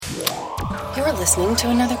You're listening to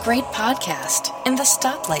another great podcast in the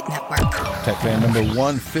Stoplight Network. Tech Fan number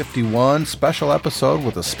 151, special episode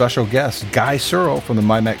with a special guest, Guy Serle from the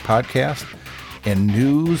MyMac Podcast, and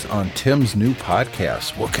news on Tim's new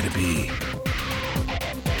podcast. What could it be?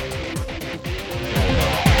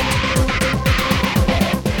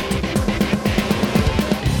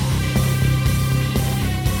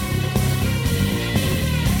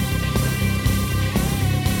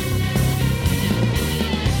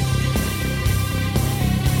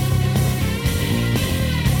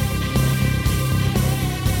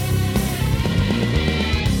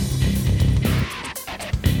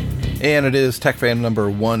 And it is Tech Fan number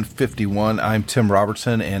 151. I'm Tim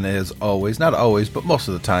Robertson, and as always, not always, but most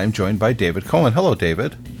of the time, joined by David Cohen. Hello,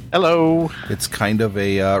 David. Hello. It's kind of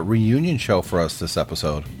a reunion show for us this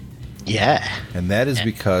episode. Yeah. And that is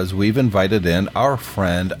because we've invited in our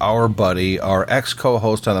friend, our buddy, our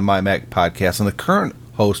ex-co-host on the MyMac Podcast, and the current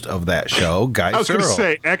host of that show, Guy Serle. I was going to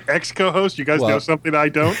say, ex-co-host? You guys know something I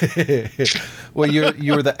don't? Well,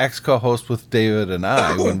 you were the ex-co-host with David and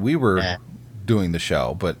I when we were doing the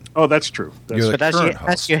show, but that's true. But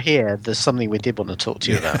as you're here, there's something we did want to talk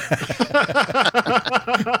to you about.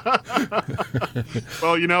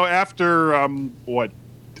 Well, after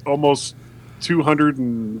almost 200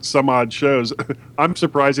 and some odd shows, I'm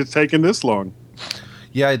surprised it's taken this long.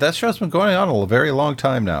 Yeah, that show's been going on a very long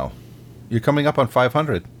time now. You're coming up on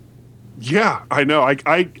 500. Yeah, I know.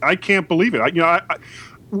 I can't believe it.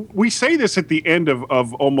 We say this at the end of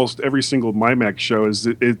almost every single MyMac show.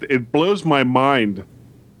 It blows my mind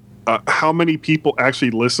how many people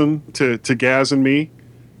actually listen to Gaz and me.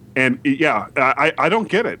 And I don't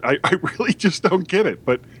get it. I really just don't get it.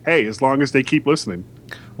 But hey, as long as they keep listening.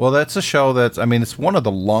 Well, that's a show it's one of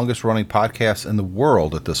the longest running podcasts in the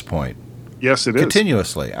world at this point. Yes, it is.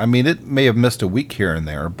 Continuously. It may have missed a week here and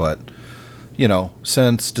there, but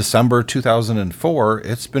since December 2004,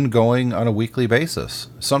 it's been going on a weekly basis,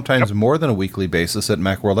 sometimes more than a weekly basis at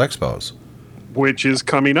Macworld Expos. Which is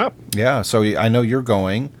coming up. Yeah, so I know you're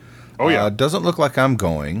going. Oh, yeah. Doesn't look like I'm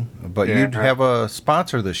going, but you'd have a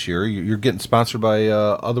sponsor this year. You're getting sponsored by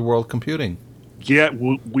Otherworld Computing. Yeah,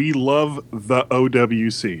 we love the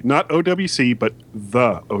OWC. Not OWC, but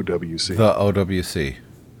the OWC. The OWC.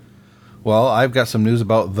 Well, I've got some news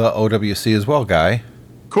about the OWC as well, Guy.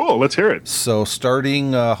 Cool, let's hear it. So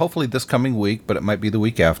starting hopefully this coming week, but it might be the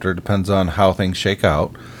week after, depends on how things shake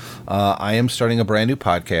out, I am starting a brand new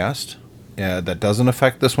podcast that doesn't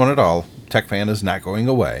affect this one at all. Tech Fan is not going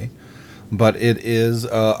away, but it is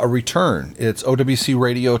a return. It's OWC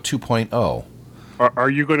Radio 2.0. Are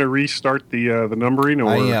you going to restart the numbering?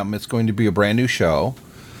 Or? I am. It's going to be a brand new show.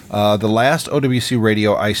 The last OWC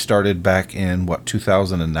Radio I started back in,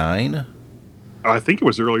 2009? I think it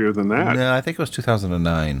was earlier than that. No, I think it was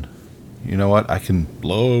 2009. You know what? How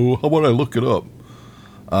about I look it up?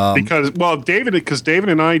 Because David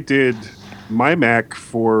and I did MyMac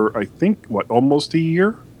for, I think, almost a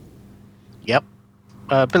year? Yep.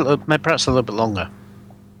 Perhaps a little bit longer.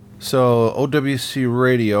 So, OWC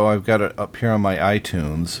Radio, I've got it up here on my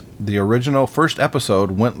iTunes. The original first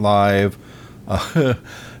episode went live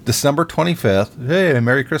December 25th. Hey,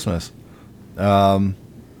 Merry Christmas.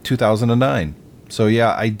 2009. So,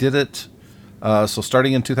 yeah, I did it. So,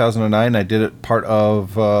 starting in 2009, I did it part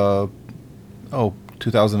of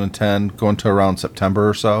 2010, going to around September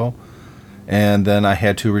or so. And then I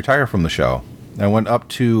had to retire from the show. I went up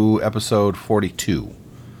to episode 42,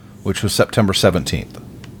 which was September 17th.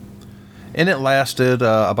 And it lasted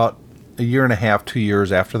about a year and a half, 2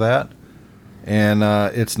 years after that. And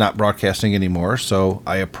it's not broadcasting anymore. So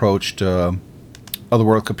I approached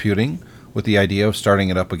Otherworld Computing with the idea of starting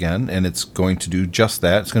it up again. And it's going to do just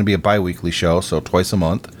that. It's going to be a bi-weekly show, so twice a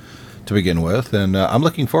month to begin with. And I'm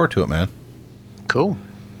looking forward to it, man. Cool.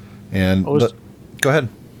 And go ahead.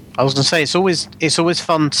 I was going to say, it's always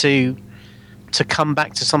fun to come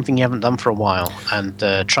back to something you haven't done for a while and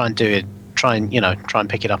try and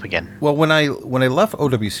pick it up again. Well, when I left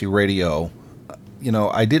OWC Radio,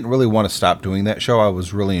 I didn't really want to stop doing that show. I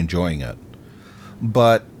was really enjoying it.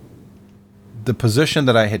 But the position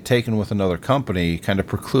that I had taken with another company kind of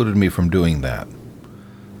precluded me from doing that.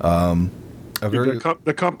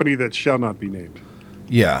 The company that shall not be named.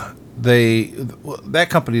 Yeah. That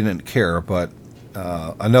company didn't care, but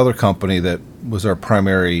another company that was our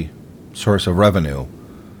primary source of revenue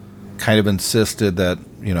kind of insisted that,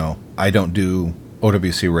 I don't do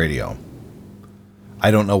OWC Radio.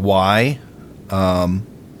 I don't know why,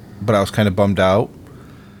 but I was kind of bummed out.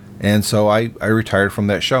 And so I retired from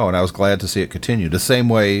that show, and I was glad to see it continue. The same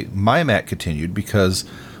way MyMac continued, because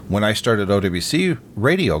when I started OWC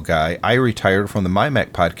Radio, Guy, I retired from the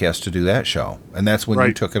MyMac podcast to do that show, and that's when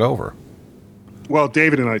you took it over. Well,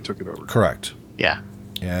 David and I took it over. Correct. Yeah.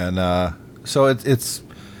 And so it's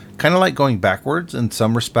kind of like going backwards in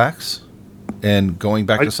some respects and going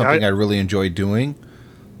back to something I really enjoy doing.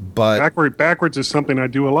 But backwards is something I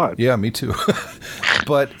do a lot. Yeah, me too.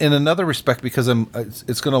 But in another respect, because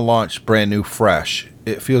it's going to launch brand new, fresh,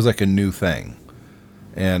 it feels like a new thing.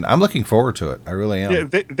 And I'm looking forward to it. I really am.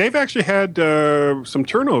 Yeah, they've actually had some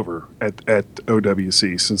turnover at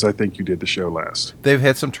OWC since I think you did the show last. They've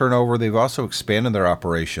had some turnover. They've also expanded their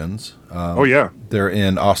operations. Oh, yeah. They're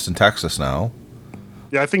in Austin, Texas now.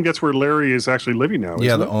 Yeah, I think that's where Larry is actually living now.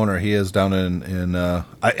 Yeah, the owner. He is down in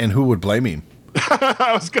and who would blame him?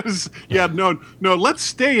 I was going to say, yeah, no, let's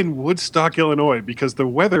stay in Woodstock, Illinois, because the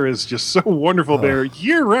weather is just so wonderful there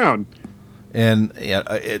year round. And yeah,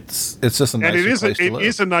 it's just a nice place to live. It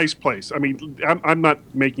is a nice place. I mean, I'm not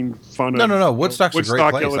making fun of no. Woodstock's a great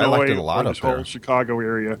place. Illinois, I liked it a lot up there. Whole Chicago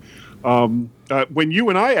area. When you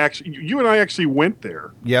and I actually went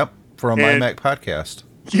there. Yep, for a MyMac podcast.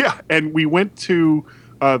 Yeah, and we went to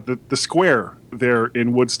the square there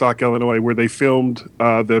in Woodstock, Illinois, where they filmed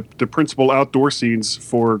the principal outdoor scenes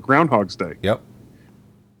for Groundhog's Day. Yep,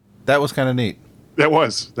 that was kind of neat. That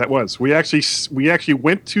was. We actually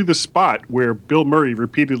went to the spot where Bill Murray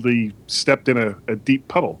repeatedly stepped in a deep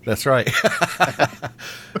puddle. That's right.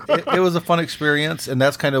 It was a fun experience, and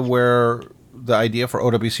that's kind of where the idea for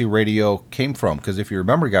OWC Radio came from. Because if you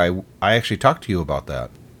remember, Guy, I actually talked to you about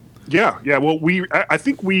that. Yeah. Well, I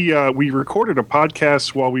think we recorded a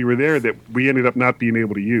podcast while we were there that we ended up not being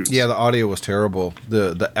able to use. Yeah, the audio was terrible.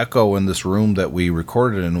 The echo in this room that we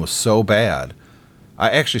recorded in was so bad. I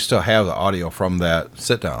actually still have the audio from that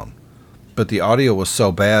sit-down. But the audio was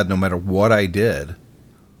so bad, no matter what I did,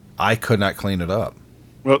 I could not clean it up.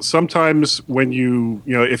 Well, sometimes when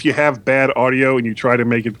if you have bad audio and you try to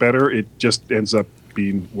make it better, it just ends up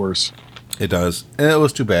being worse. It does. And it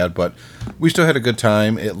was too bad, but we still had a good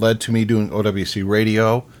time. It led to me doing OWC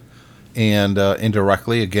Radio. And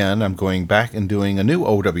indirectly, again, I'm going back and doing a new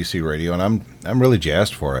OWC Radio, and I'm really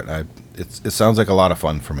jazzed for it. It sounds like a lot of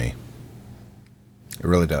fun for me. It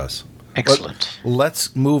really does. Excellent. But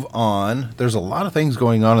let's move on. There's a lot of things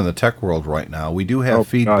going on in the tech world right now. We do have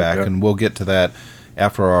feedback, and we'll get to that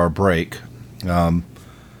after our break.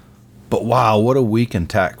 But wow, what a week in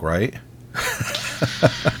tech, right?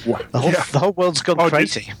 The whole world's gone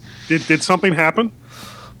crazy. Did something happen?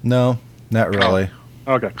 No, not really.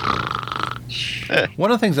 Oh, okay. One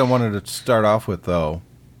of the things I wanted to start off with, though,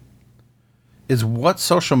 is what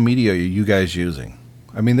social media are you guys using?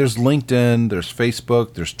 I mean, there's LinkedIn, there's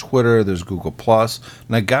Facebook, there's Twitter, there's Google+.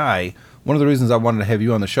 And Guy, one of the reasons I wanted to have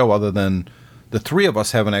you on the show, other than the three of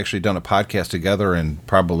us haven't actually done a podcast together in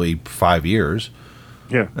probably 5 years.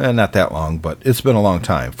 Yeah. Not that long, but it's been a long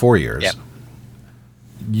time, 4 years. Yep.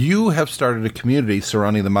 You have started a community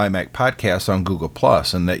surrounding the MyMac podcast on Google+,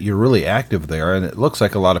 and that you're really active there, and it looks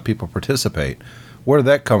like a lot of people participate. Where did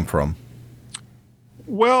that come from?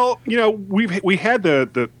 Well, we had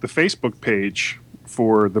the Facebook page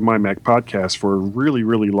for the MyMac podcast for a really,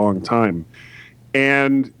 really long time.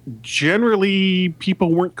 And generally,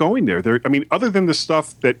 people weren't going there. Other than the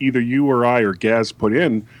stuff that either you or I or Gaz put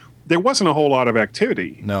in, there wasn't a whole lot of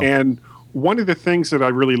activity. No. And one of the things that I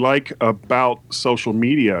really like about social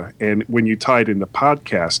media, and when you tie it into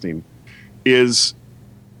podcasting, is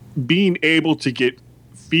being able to get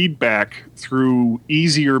feedback through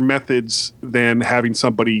easier methods than having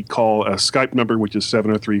somebody call a Skype number, which is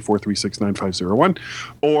 703-436-9501,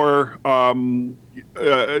 or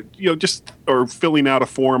or filling out a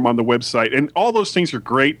form on the website. And all those things are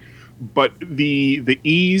great, but the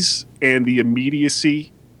ease and the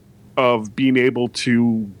immediacy of being able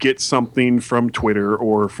to get something from Twitter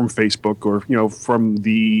or from Facebook or from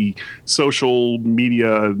the social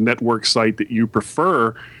media network site that you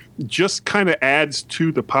prefer just kind of adds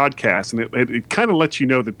to the podcast, and it kind of lets you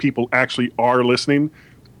know that people actually are listening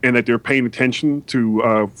and that they're paying attention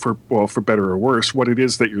to for better or worse what it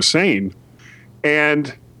is that you're saying.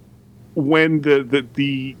 And when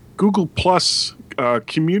the Google Plus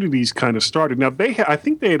communities kind of started, now I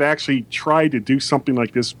think they had actually tried to do something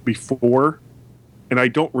like this before, and I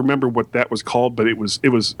don't remember what that was called, but it was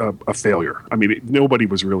a failure. I mean, nobody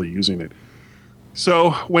was really using it. So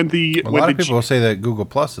a lot of people say that Google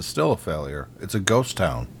Plus is still a failure. It's a ghost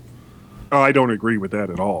town. Oh, I don't agree with that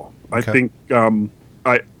at all. Okay.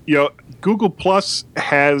 I think Google Plus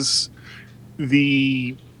has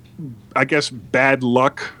the, I guess, bad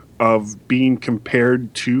luck of being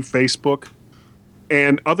compared to Facebook.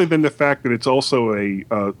 And other than the fact that it's also a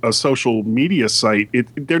social media site,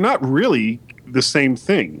 they're not really the same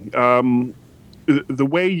thing. The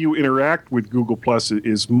way you interact with Google Plus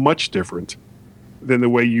is much different. than the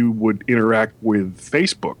way you would interact with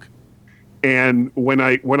Facebook. And when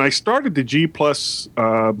I started the G Plus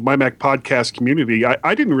My Mac podcast community,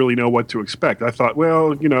 I didn't really know what to expect. I thought,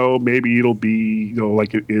 well, maybe it'll be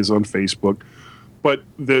like it is on Facebook. But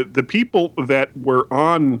the people that were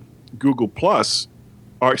on Google Plus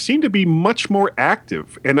seem to be much more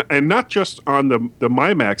active, and not just on the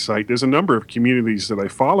MyMac site. There's a number of communities that I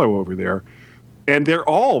follow over there, and they're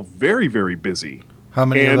all very, very busy. How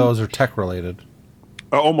many of those are tech related?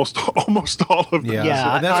 Almost all of them.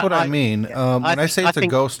 Yeah, so that's what I mean. When I say it's a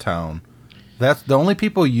ghost town, that's the only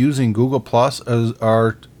people using Google Plus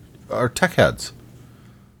are tech heads.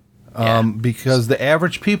 Because the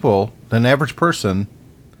average person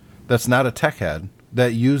that's not a tech head,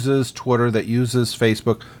 that uses Twitter, that uses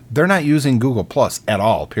Facebook, they're not using Google Plus at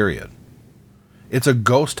all, period. It's a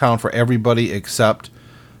ghost town for everybody except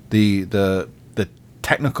the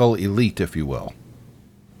technical elite, if you will.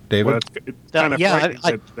 David? Well, it's kind of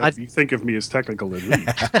frightening that you think of me as technical elite.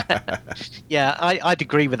 Yeah, I'd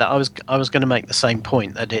agree with that. I was going to make the same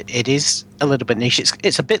point, that it is a little bit niche.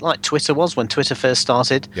 It's a bit like Twitter was when Twitter first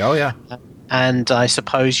started. Oh, yeah. And I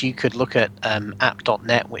suppose you could look at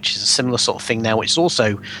app.net, which is a similar sort of thing now, which is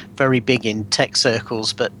also very big in tech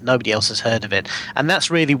circles, but nobody else has heard of it. And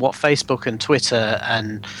that's really what Facebook and Twitter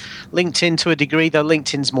and LinkedIn to a degree, though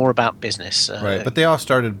LinkedIn's more about business. Right, but they all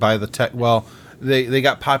started by the tech. Well, they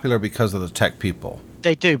got popular because of the tech people.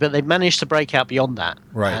 They do, but they managed to break out beyond that.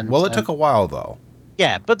 Right. And, well, it took a while, though.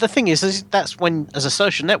 Yeah, but the thing is that's when, as a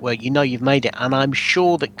social network, you've made it. And I'm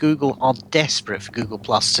sure that Google are desperate for Google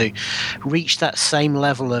Plus to reach that same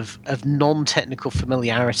level of non-technical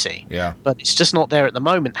familiarity. Yeah. But it's just not there at the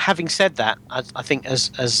moment. Having said that, I think as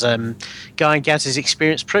Guy and Gaz's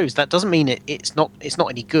experience proves, that doesn't mean it's not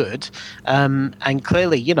any good. And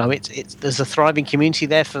clearly, there's a thriving community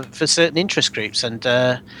there for certain interest groups. And,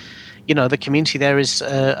 the community there is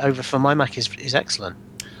over for MyMac is excellent.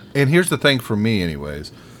 And here's the thing for me,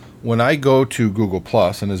 anyways. When I go to Google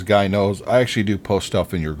Plus, and as Guy knows, I actually do post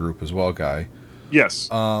stuff in your group as well, Guy. Yes.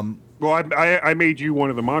 Well, I made you one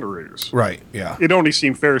of the moderators. Right, yeah. It only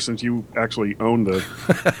seemed fair since you actually own the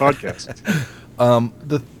podcast.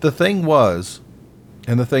 The thing was,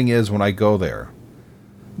 and the thing is, when I go there,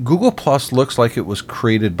 Google Plus looks like it was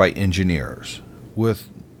created by engineers with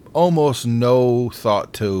almost no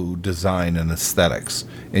thought to design and aesthetics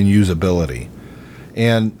and usability.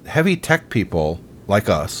 And heavy tech people like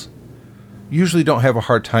us usually don't have a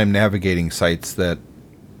hard time navigating sites that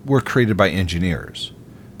were created by engineers.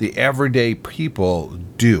 The everyday people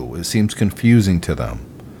do. It seems confusing to them.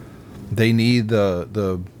 They need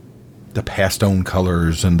the pastone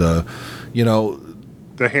colors and the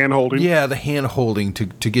hand holding. Yeah, the hand holding to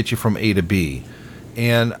get you from A to B.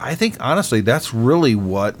 And I think honestly that's really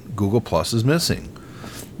what Google Plus is missing.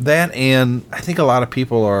 That, and I think a lot of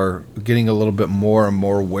people are getting a little bit more and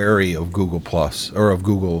more wary of Google Plus, or of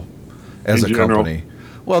Google as a company.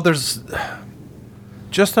 Well, there's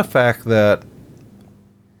just the fact that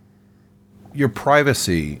your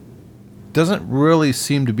privacy doesn't really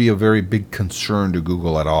seem to be a very big concern to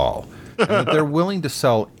Google at all. And that they're willing to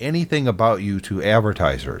sell anything about you to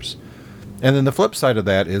advertisers. And then the flip side of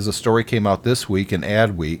that is a story came out this week in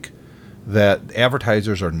Adweek that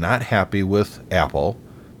advertisers are not happy with Apple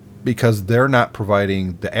because they're not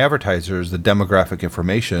providing the advertisers the demographic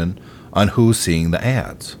information on who's seeing the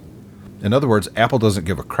ads. In other words, Apple doesn't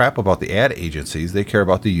give a crap about the ad agencies. They care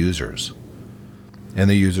about the users and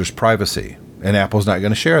the users' privacy. And Apple's not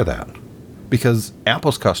going to share that because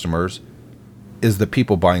Apple's customers is the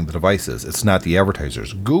people buying the devices. It's not the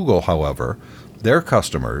advertisers. Google, however, their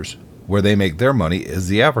customers, where they make their money, is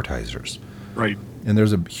the advertisers. Right. And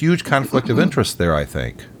there's a huge conflict of interest there, I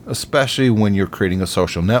think, especially when you're creating a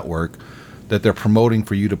social network that they're promoting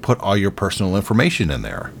for you to put all your personal information in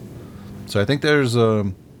there. So I think there's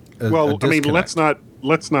a let's not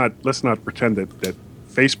pretend that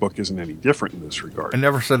Facebook isn't any different in this regard. I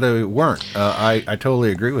never said they weren't. I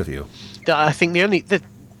totally agree with you. I think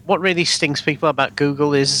what really stings people about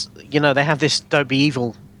Google is, they have this don't be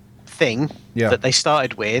evil thing that they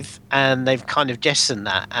started with, and they've kind of jettisoned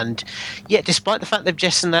that. And yet, despite the fact they've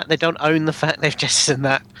jettisoned that, they don't own the fact they've jettisoned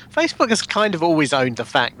that. Facebook has kind of always owned the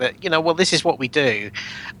fact that, this is what we do.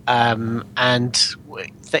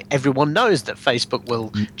 Everyone knows that Facebook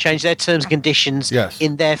will change their terms and conditions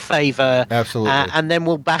in their favor. Absolutely. And then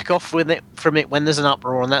we'll back off from it when there's an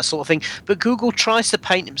uproar and that sort of thing. But Google tries to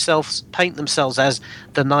paint themselves as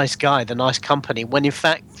the nice guy, the nice company, when in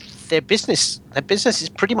fact their business is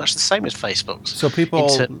pretty much the same as Facebook's. So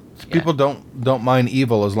people don't mind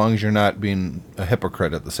evil as long as you're not being a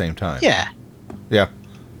hypocrite at the same time. Yeah. Yeah.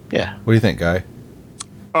 Yeah. What do you think, Guy?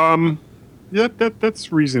 Yeah,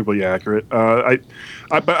 that's reasonably accurate.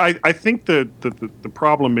 But I think the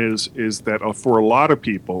problem is that for a lot of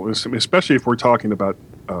people, especially if we're talking about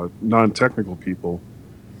non-technical people,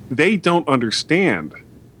 they don't understand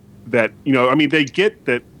that, I mean, they get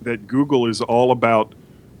that Google is all about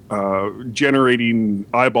generating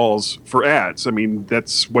eyeballs for ads. I mean,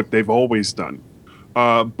 that's what they've always done.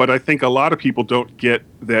 But I think a lot of people don't get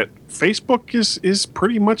that Facebook is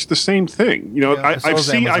pretty much the same thing.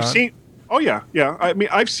 I've seen. Oh yeah. I mean,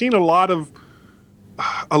 I've seen a lot of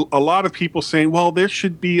people saying, "Well, there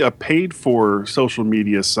should be a paid-for social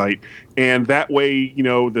media site, and that way,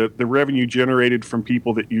 the revenue generated from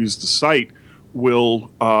people that use the site will,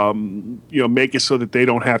 make it so that they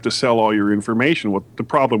don't have to sell all your information." What the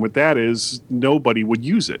problem with that is, nobody would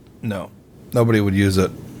use it. No, nobody would use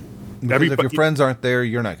it. Because if your friends aren't there,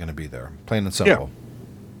 you're not going to be there. Plain and simple.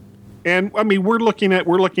 Yeah. And I mean, we're looking at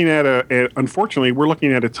unfortunately, we're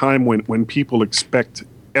looking at a time when people expect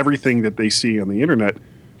everything that they see on the internet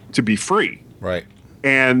to be free. Right.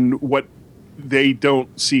 And what they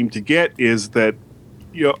don't seem to get is that,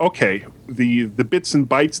 okay, the bits and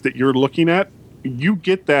bytes that you're looking at, you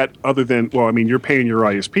get that other than, well, I mean, you're paying your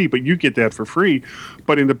ISP, but you get that for free.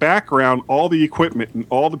 But in the background, all the equipment and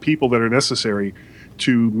all the people that are necessary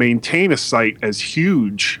to maintain a site as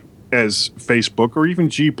huge as Facebook or even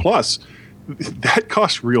G+, that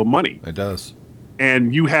costs real money. It does.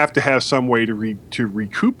 And you have to have some way to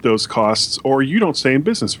recoup those costs, or you don't stay in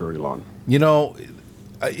business very long.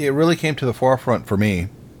 It really came to the forefront for me.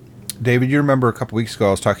 David, you remember a couple weeks ago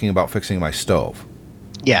I was talking about fixing my stove.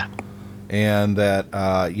 Yeah. And that,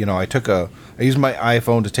 I used my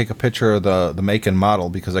iPhone to take a picture of the make and model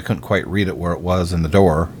because I couldn't quite read it where it was in the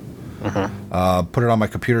door. Put it on my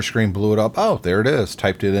computer screen, blew it up. Oh, there it is.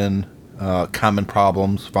 Typed it in, common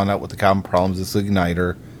problems, found out what the common problems is, the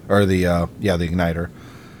igniter, or the igniter.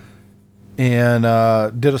 And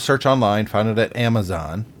did a search online, found it at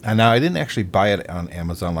Amazon. And now I didn't actually buy it on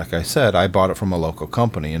Amazon, like I said. I bought it from a local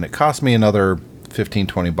company, and it cost me another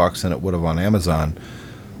 $15-20 than it would have on Amazon.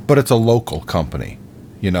 But it's a local company,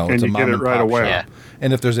 and it's a you mom get it and right pop away. shop.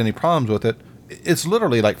 And if there's any problems with it, it's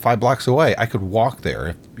literally like 5 blocks away. I could walk there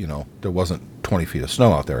if, there wasn't 20 feet of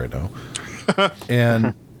snow out there, I know.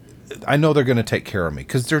 And I know they're going to take care of me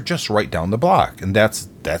because they're just right down the block, and that's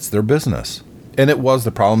their business. And it was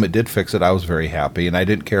the problem. It did fix it. I was very happy, and I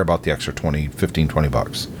didn't care about the extra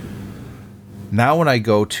 $15-20. Now when I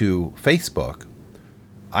go to Facebook,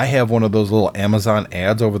 I have one of those little Amazon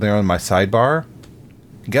ads over there on my sidebar.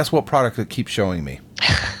 Guess what product it keeps showing me?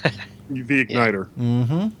 The igniter.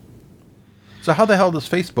 Mm-hmm. So how the hell does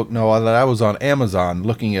Facebook know that I was on Amazon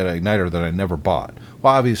looking at an igniter that I never bought?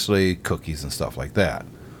 Well, obviously cookies and stuff like that.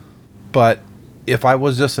 But if I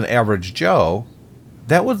was just an average Joe,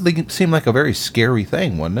 that would seem like a very scary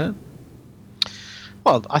thing, wouldn't it?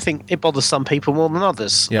 Well, I think it bothers some people more than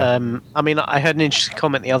others. Yeah. I mean, I heard an interesting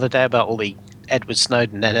comment the other day about all the Edward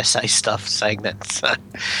Snowden NSA stuff, saying that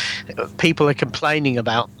people are complaining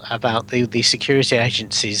about the security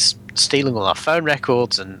agencies stealing all our phone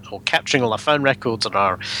records or capturing all our phone records and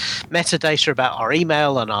our metadata about our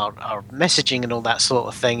email and our messaging and all that sort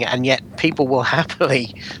of thing, and yet people will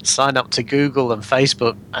happily sign up to Google and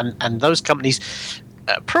Facebook and those companies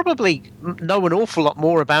probably know an awful lot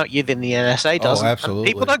more about you than the NSA does. Oh, absolutely. And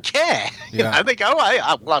people don't care. Yeah. They go,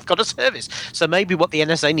 I've got a service. So maybe what the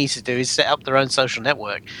NSA needs to do is set up their own social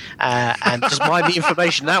network and just mine the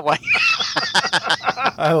information that way.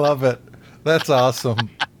 I love it. That's awesome.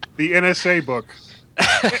 The NSA book.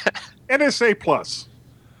 NSA Plus.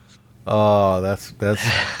 Oh, that's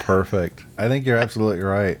perfect. I think you're absolutely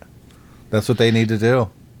right. That's what they need to do.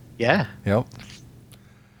 Yeah. Yep.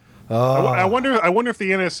 I wonder if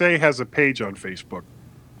the NSA has a page on Facebook.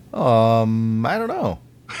 I don't know.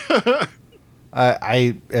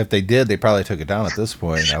 I if they did, they probably took it down at this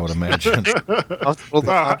point, I would imagine.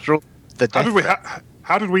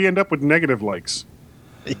 How did we end up with negative likes?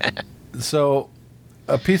 Yeah. So,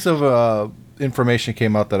 a piece of information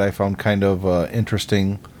came out that I found kind of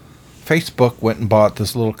interesting. Facebook went and bought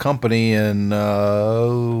this little company in,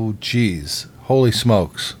 holy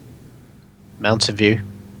smokes. Mountain View.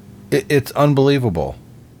 It's unbelievable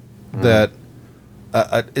that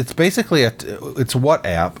it's basically it's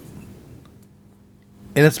WhatsApp,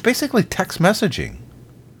 and it's basically text messaging.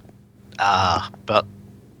 But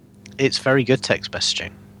it's very good text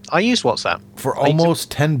messaging. I use WhatsApp. For almost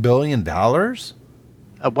 $10 billion?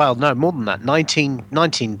 Well, no, more than that.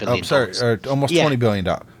 $19 billion. Oh, sorry, almost $20 billion.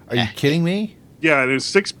 Are you kidding me? Yeah, there's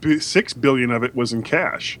 $6 billion of it was in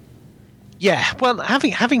cash. Yeah, well,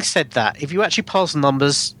 having said that, if you actually parse the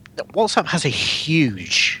numbers, WhatsApp has a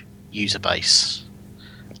huge user base.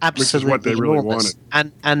 absolutely which is what they really enormous.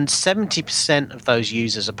 wanted. And 70% of those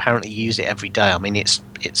users apparently use it every day. I mean, it's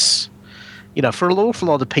for an awful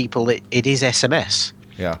lot of people, it is SMS.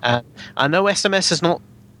 Yeah. I know SMS is not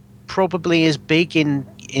probably as big in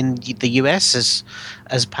the US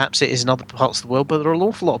as perhaps it is in other parts of the world, but there are an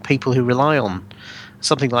awful lot of people who rely on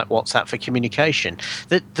something like WhatsApp for communication.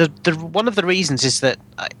 The one of the reasons is that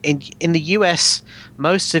in the US,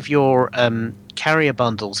 most of your carrier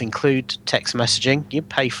bundles include text messaging. You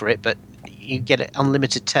pay for it, but you get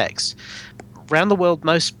unlimited text. Around the world,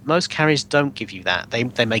 most carriers don't give you that.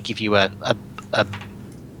 They may give you a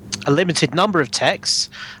limited number of texts,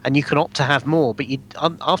 and you can opt to have more. But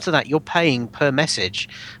after that, you're paying per message,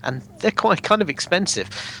 and they're quite kind of expensive.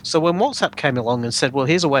 So when WhatsApp came along and said, "Well,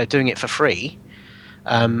 here's a way of doing it for free,"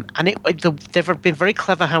 and they've been very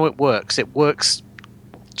clever how it works. It works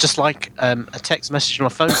just like a text message on a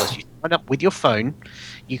phone does. You sign up with your phone.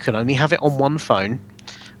 You can only have it on one phone.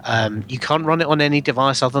 You can't run it on any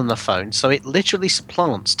device other than the phone. So it literally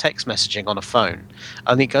supplants text messaging on a phone.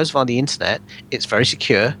 Only it goes via the internet. It's very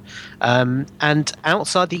secure. And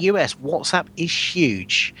outside the US, WhatsApp is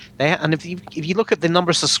huge. And if you look at the number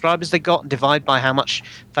of subscribers they got and divide by how much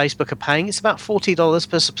Facebook are paying, it's about $40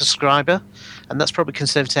 per subscriber. And that's probably a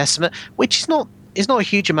conservative estimate, which is not a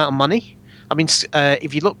huge amount of money. I mean,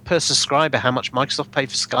 if you look per subscriber, how much Microsoft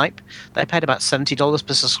paid for Skype, they paid about $70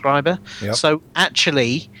 per subscriber. Yep. So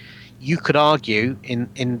actually, you could argue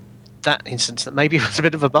in that instance that maybe it was a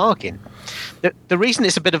bit of a bargain. The reason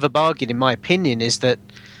it's a bit of a bargain, in my opinion, is that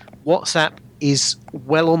WhatsApp is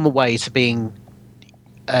well on the way to being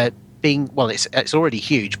well, it's already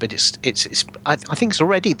huge, but I think it's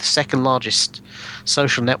already the second largest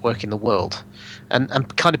social network in the world,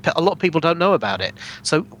 and kind of a lot of people don't know about it.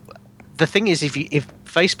 So the thing is, if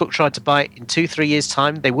Facebook tried to buy it in 2-3 years'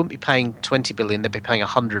 time, they wouldn't be paying $20 billion; they'd be paying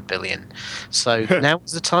 $100 billion. So now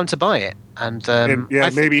is the time to buy it. And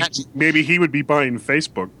maybe he would be buying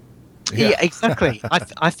Facebook. Yeah, exactly.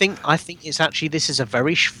 I think this is a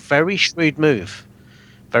very very shrewd move,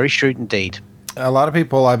 very shrewd indeed. A lot of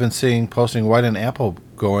people I've been seeing posting, why didn't Apple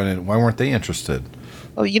go in and why weren't they interested?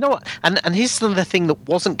 Well, you know what? And here's the thing that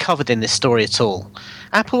wasn't covered in this story at all.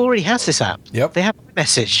 Apple already has this app. Yep. They have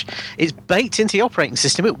iMessage. It's baked into the operating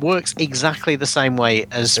system. It works exactly the same way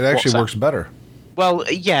as it actually WhatsApp. Works better. Well,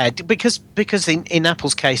 yeah, because in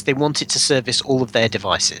Apple's case, they want it to service all of their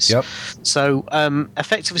devices. Yep. So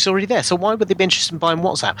effectively, it's already there. So why would they be interested in buying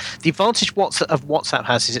WhatsApp? The advantage WhatsApp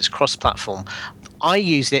has is it's cross-platform. I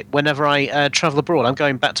use it whenever I travel abroad. I'm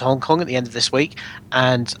going back to Hong Kong at the end of this week,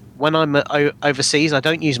 and when I'm overseas, I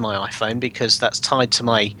don't use my iPhone because that's tied to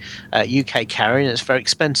my UK carrier and it's very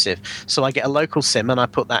expensive. So I get a local SIM and I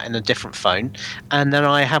put that in a different phone, and then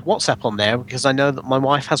I have WhatsApp on there because I know that my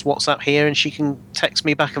wife has WhatsApp here and she can text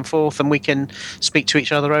me back and forth and we can speak to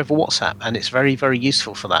each other over WhatsApp, and it's very, very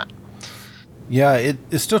useful for that. Yeah,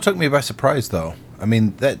 it still took me by surprise, though. I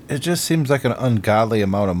mean, that it just seems like an ungodly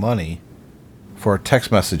amount of money for a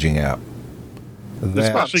text messaging app.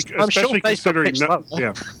 Especially considering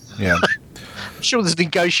Yeah. I'm sure there's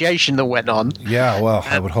negotiation that went on. Yeah, well,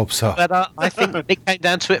 I would hope so. But I think when it came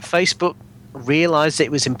down to it, Facebook realized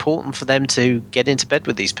it was important for them to get into bed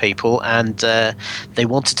with these people, and they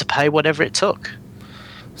wanted to pay whatever it took.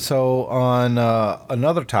 So on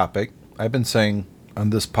another topic, I've been saying on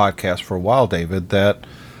this podcast for a while, David, that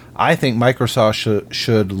I think Microsoft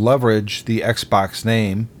should leverage the Xbox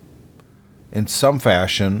name in some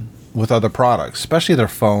fashion with other products, especially their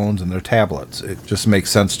phones and their tablets. It just makes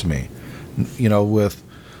sense to me. You know, with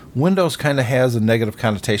Windows kind of has a negative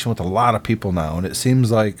connotation with a lot of people now, and it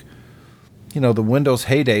seems like, you know, the Windows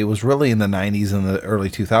heyday was really in the 90s and the early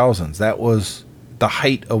 2000s. That was the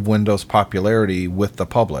height of Windows popularity with the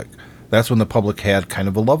public. That's when the public had kind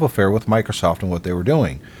of a love affair with Microsoft and what they were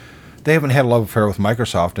doing. They haven't had a love affair with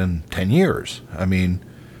Microsoft in 10 years. I mean,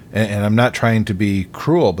 and I'm not trying to be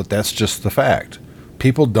cruel, but that's just the fact.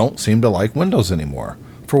 People don't seem to like Windows anymore,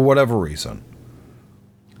 for whatever reason.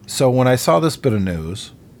 So when I saw this bit of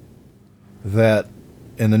news, that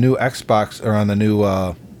in the new Xbox, or on the new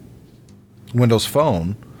Windows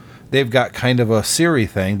Phone, they've got kind of a Siri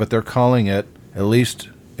thing, but they're calling it, at least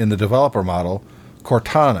in the developer model,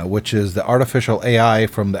 Cortana, which is the artificial AI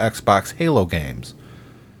from the Xbox Halo games.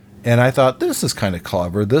 And I thought, this is kind of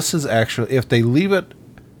clever. This is actually, if they leave it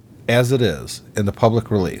as it is in the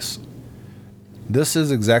public release, this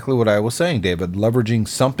is exactly what I was saying, David, leveraging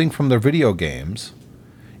something from their video games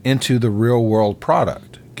into the real world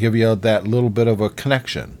product. Give you that little bit of a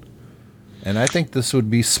connection. And I think this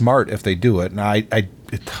would be smart if they do it. And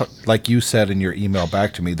like you said in your email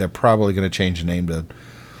back to me, they're probably going to change the name to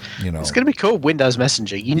It's going to be called Windows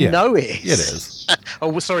Messenger. You know it is. It is.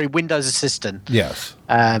 Oh, sorry, Windows Assistant. Yes.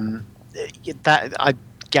 That I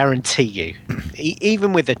guarantee you,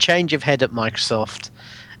 even with a change of head at Microsoft,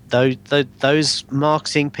 those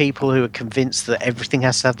marketing people who are convinced that everything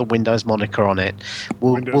has to have the Windows moniker on it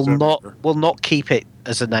will not keep it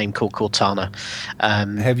as a name called Cortana.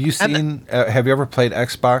 Have you seen? Have you ever played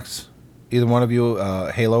Xbox? Either one of you,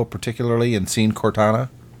 Halo particularly, and seen Cortana?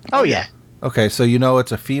 Oh yeah. Okay, so you know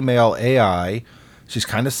it's a female AI. She's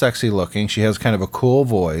kind of sexy looking. She has kind of a cool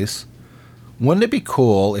voice. Wouldn't it be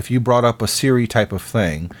cool if you brought up a Siri type of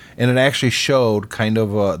thing and it actually showed kind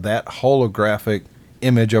of that holographic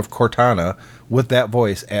image of Cortana with that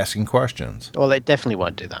voice asking questions? Well, they definitely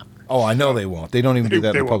won't do that. Oh, I know they won't. They don't even do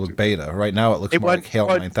that in the public beta. Right now it looks more like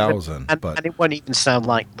Halo 9000. And it won't even sound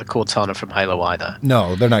like the Cortana from Halo either.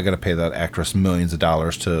 No, they're not going to pay that actress millions of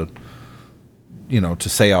dollars to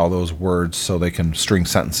say all those words so they can string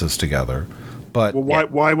sentences together. But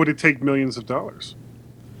why would it take millions of dollars?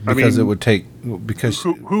 Because it would take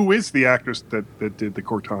who is the actress that did the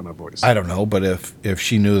Cortana voice? I don't know, but if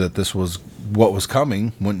she knew that this was what was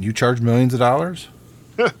coming, wouldn't you charge millions of dollars?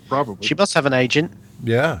 Probably. She must have an agent.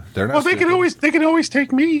 Yeah, they're not. Well, they can always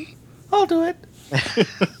take me. I'll do it.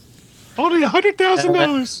 Only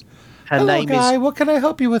 $100,000. Hello, guy. What can I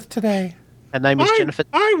help you with today? Her name is Jennifer.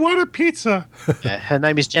 I want a pizza. Yeah, her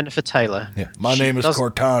name is Jennifer Taylor. Yeah, my name is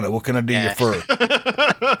Cortana. What can I do you for?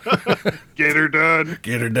 Get her done.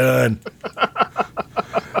 Get her done.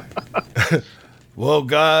 Well,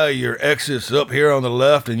 guy, your exit's up here on the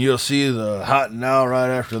left, and you'll see the Hot and Now right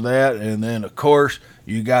after that. And then, of course,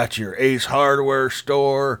 you got your Ace Hardware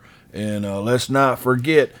store. And let's not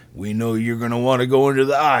forget, we know you're going to want to go into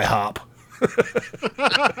the IHOP.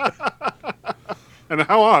 And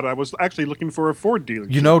how odd, I was actually looking for a Ford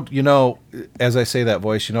dealership. You know, as I say that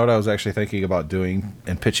voice, you know what I was actually thinking about doing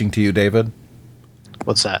and pitching to you, David?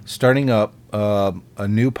 What's that? Starting up a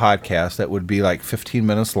new podcast that would be like 15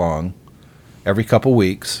 minutes long every couple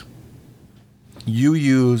weeks. You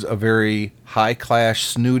use a very high-class,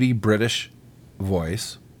 snooty British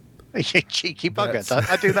voice. Cheeky buggers.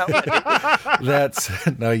 I do that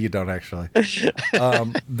one. No, you don't actually.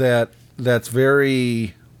 That's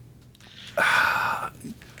very...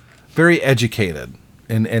 very educated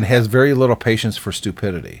and has very little patience for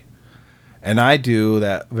stupidity. And I do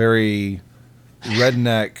that very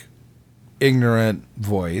redneck, ignorant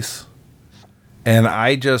voice. And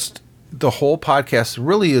the whole podcast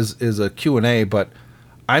really is a Q&A, but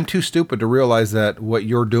I'm too stupid to realize that what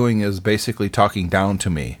you're doing is basically talking down to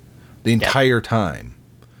me the entire time.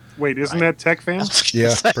 Wait, isn't that Tech Fans?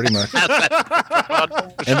 Yeah, pretty much.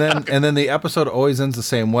 and then the episode always ends the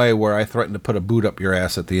same way, where I threaten to put a boot up your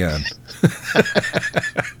ass at the end.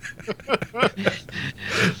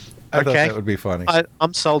 I thought that would be funny.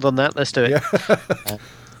 I'm sold on that. Let's do it. Yeah.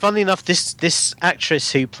 Funnily enough, this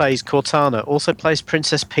actress who plays Cortana also plays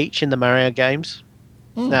Princess Peach in the Mario games.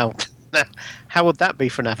 Now, how would that be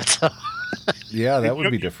for an avatar? Yeah, that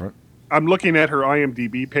would be different. I'm looking at her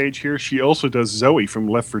IMDb page here. She also does Zoe from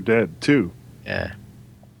Left 4 Dead, too. Yeah.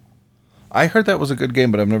 I heard that was a good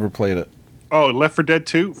game, but I've never played it. Oh, Left 4 Dead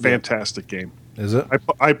 2? Fantastic game. Is it?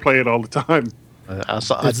 I play it all the time.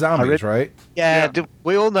 It's zombies, right? Yeah,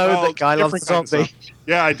 we all know that guy loves zombie.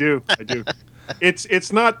 Yeah, I do.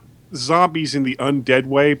 It's not zombies in the undead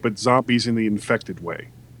way, but zombies in the infected way.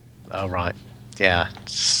 Oh, right. Yeah,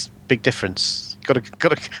 it's a big difference. Got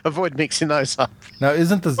to avoid mixing those up. Now,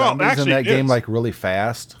 isn't the zombies in that game like really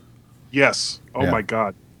fast? Yes. Oh my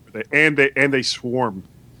God. And they swarm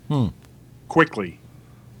quickly.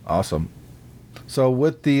 Awesome. So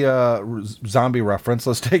with the zombie reference,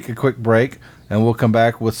 let's take a quick break, and we'll come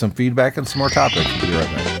back with some feedback and some more topics. We'll be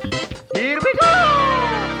right back. Here we go!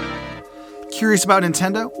 Curious about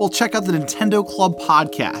Nintendo? Well, check out the Nintendo Club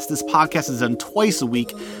podcast. This podcast is done twice a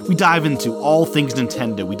week. We dive into all things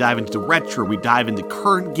Nintendo. We dive into retro. We dive into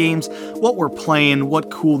current games, what we're playing,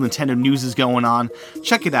 what cool Nintendo news is going on.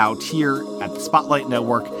 Check it out here at the Spotlight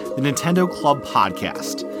Network, the Nintendo Club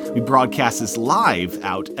podcast. We broadcast this live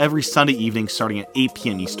out every Sunday evening starting at 8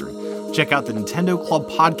 p.m. Eastern. Check out the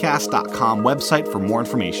NintendoClubPodcast.com website for more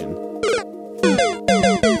information.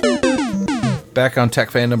 Back on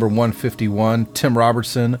Tech Fan number 151, Tim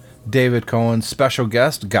Robertson, David Cohen, special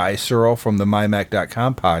guest, Guy Searle from the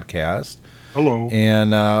MyMac.com podcast. Hello.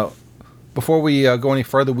 And before we go any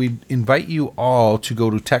further, we invite you all to go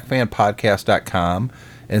to TechFanPodcast.com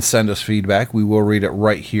and send us feedback. We will read it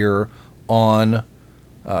right here on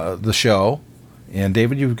the show. And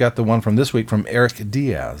David, you've got the one from this week from Eric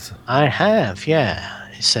Diaz. I have, yeah.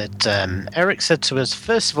 He said, Eric said to us,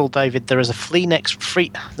 first of all, David, there is a flea next...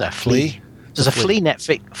 Flea? There's a free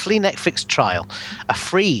Netflix trial. A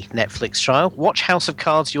free Netflix trial. Watch House of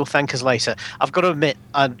Cards. You'll thank us later. I've got to admit,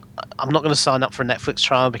 I'm not going to sign up for a Netflix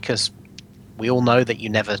trial because we all know that you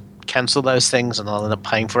never cancel those things, and I'll end up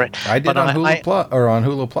paying for it. I did on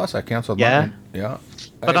Hulu Plus. I canceled mine. Yeah.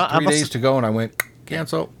 But I had 3 days to go, and I went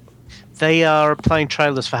cancel. They are playing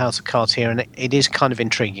trailers for House of Cards here, and it is kind of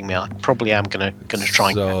intriguing me. I probably am going to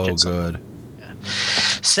try and catch it. So good.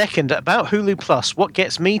 Second, about Hulu Plus, what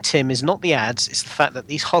gets me, Tim, is not the ads, it's the fact that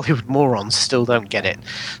these Hollywood morons still don't get it.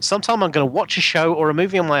 Sometime I'm going to watch a show or a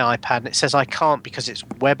movie on my iPad and it says I can't because it's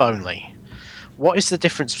web only. What is the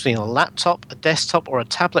difference between a laptop, a desktop, or a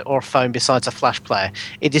tablet or a phone besides a flash player?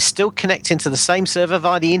 It is still connecting to the same server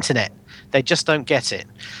via the internet. They just don't get it.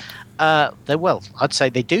 I'd say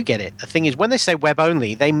they do get it. The thing is, when they say web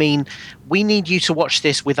only, they mean we need you to watch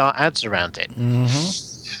this with our ads around it. Mm-hmm.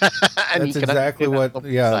 That's exactly what.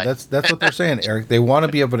 Yeah, that's what they're saying, Eric. They want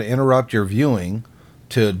to be able to interrupt your viewing,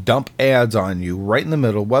 to dump ads on you right in the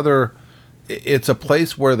middle. Whether it's a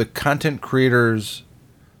place where the content creators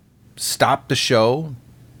stop the show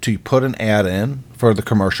to put an ad in for the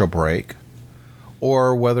commercial break,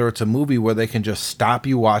 or whether it's a movie where they can just stop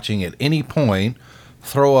you watching at any point,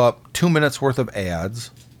 throw up 2 minutes worth of ads.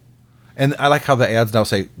 And I like how the ads now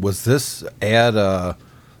say, was this ad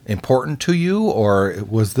important to you, or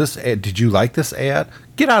was this ad, did you like this ad?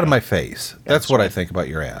 Get out of my face. That's what right. I think about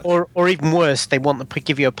your ad. Or even worse, they want to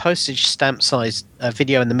give you a postage stamp sized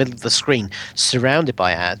video in the middle of the screen surrounded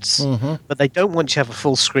by ads, but they don't want you to have a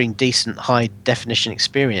full screen, decent, high definition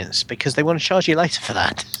experience because they want to charge you later for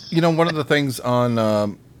that. You know, one of the things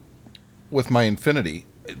on with my Infinity,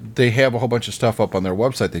 they have a whole bunch of stuff up on their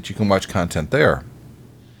website that you can watch content there,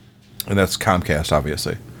 and that's Comcast,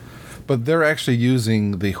 obviously. But they're actually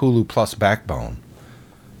using the Hulu Plus backbone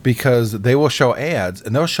because they will show ads,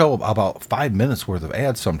 and they'll show about 5 minutes worth of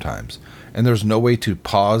ads sometimes. And there's no way to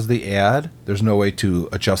pause the ad. There's no way to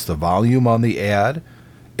adjust the volume on the ad.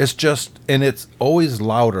 It's just, and it's always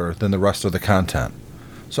louder than the rest of the content.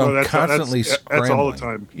 So I'm constantly scrambling. That's all the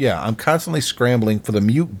time. Yeah, I'm constantly scrambling for the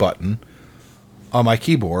mute button on my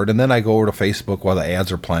keyboard, and then I go over to Facebook while the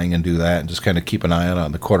ads are playing and do that, and just kind of keep an eye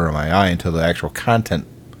on the corner of my eye until the actual content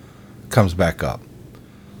comes back up.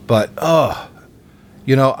 But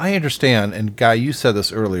you know, I understand, and Guy, you said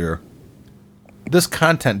this earlier, this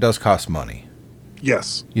content does cost money.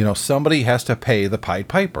 Yes. You know, somebody has to pay the Pied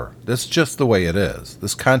Piper. That's just the way it is.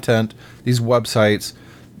 This content, these websites,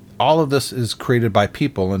 all of this is created by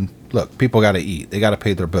people, and look, people got to eat. They got to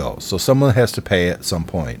pay their bills. So someone has to pay at some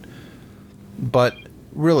point. But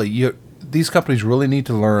really, these companies really need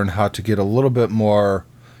to learn how to get a little bit more,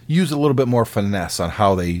 use a little bit more finesse on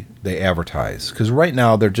how they advertise. Because right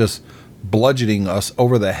now they're just bludgeoning us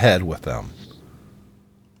over the head with them.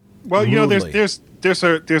 Well, you know, there's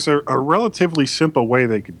a relatively simple way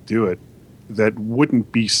they could do it that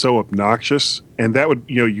wouldn't be so obnoxious, and that would,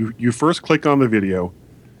 you know, you first click on the video,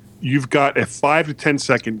 you've got a 5 to 10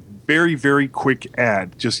 second very, very quick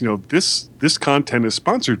ad. Just, you know, this content is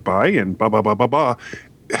sponsored by and blah, blah, blah, blah, blah.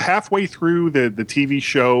 Halfway through the TV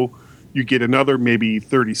show, you get another maybe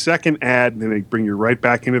 30-second ad, and then they bring you right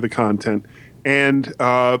back into the content. And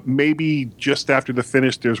maybe just after the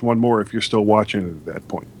finish, there's one more if you're still watching it at that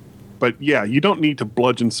point. But yeah, you don't need to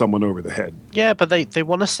bludgeon someone over the head. Yeah, but they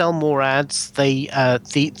want to sell more ads. The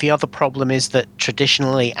other problem is that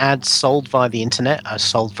traditionally ads sold via the internet are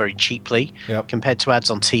sold very cheaply compared to ads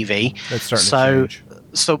on TV. That's starting to change.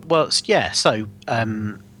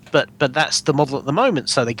 But that's the model at the moment.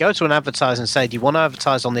 So they go to an advertiser and say, "Do you want to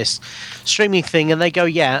advertise on this streaming thing?" And they go,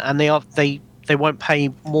 "Yeah," and they won't pay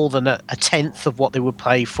more than a tenth of what they would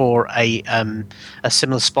pay for a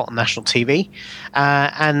similar spot on national TV,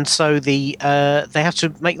 and so they have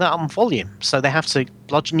to make that on volume. So they have to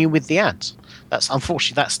bludgeon you with the ads.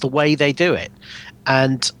 Unfortunately that's the way they do it.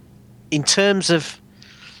 And in terms of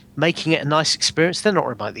making it a nice experience, they're not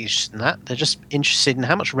remotely interested in that. They're just interested in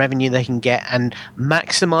how much revenue they can get and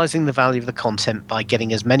maximizing the value of the content by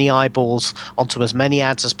getting as many eyeballs onto as many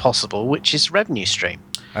ads as possible, which is revenue stream.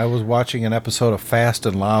 I was watching an episode of Fast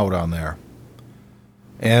and Loud on there.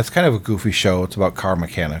 And it's kind of a goofy show. It's about car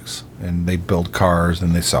mechanics. And they build cars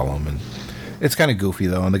and they sell them. And it's kind of goofy,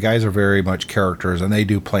 though. And the guys are very much characters. And they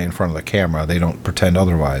do play in front of the camera. They don't pretend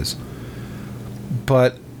otherwise.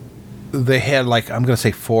 But they had, I'm going to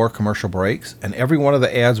say 4 commercial breaks. And every one of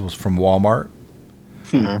the ads was from Walmart.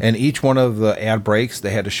 And each one of the ad breaks,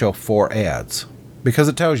 they had to show 4 ads. Because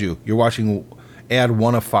it tells you, you're watching ad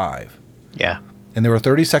 1 of 5. Yeah. And there were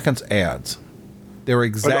 30 seconds ads. They were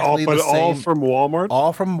exactly the same. But all from Walmart?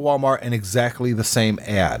 All from Walmart and exactly the same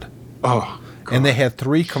ad. Oh. And they had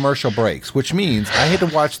 3 commercial breaks, which means I had to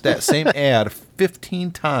watch that same ad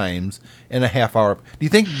 15 times in a half hour. Do you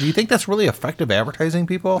think that's really effective advertising,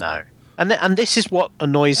 people? No. And this is what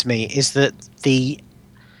annoys me, is that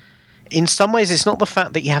in some ways it's not the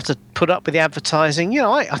fact that you have to put up with the advertising. You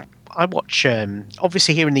know, I watch,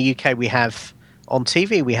 obviously here in the UK we have, on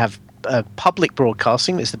TV, we have public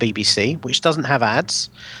broadcasting, that's the BBC, which doesn't have ads,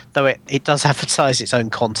 though it does advertise its own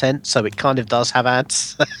content, so it kind of does have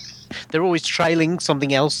ads. They're always trailing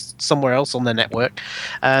something else somewhere else on their network.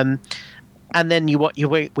 And then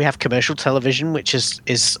we have commercial television, which is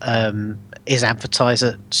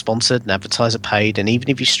advertiser sponsored and advertiser paid, and even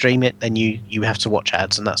if you stream it, then you have to watch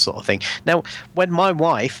ads and that sort of thing. Now, when my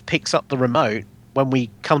wife picks up the remote when we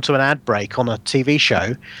come to an ad break on a TV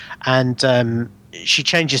show, and she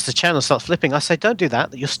changes the channel and starts flipping, I say, don't do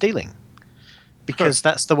that, you're stealing. Because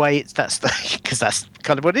that's the way because that's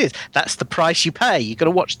kind of what it is. That's the price you pay. You've got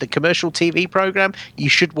to watch the commercial TV program. You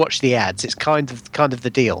should watch the ads. It's kind of the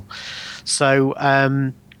deal. So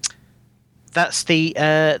that's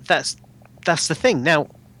the thing. Now,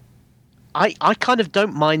 I kind of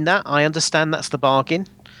don't mind that. I understand that's the bargain.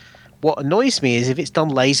 What annoys me is if it's done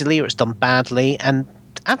lazily or it's done badly. And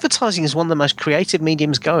advertising is one of the most creative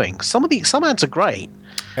mediums going. Some ads are great.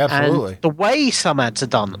 Absolutely. And the way some ads are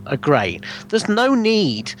done are great. There's no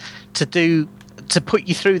need to put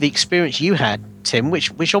you through the experience you had, Tim,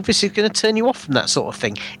 which obviously is going to turn you off from that sort of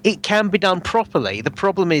thing. It can be done properly. The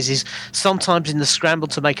problem is sometimes in the scramble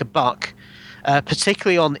to make a buck,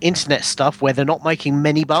 particularly on internet stuff where they're not making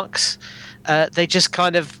many bucks, they just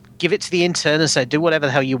kind of give it to the intern and say, do whatever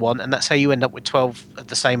the hell you want, and that's how you end up with 12 of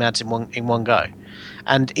the same ads in one go.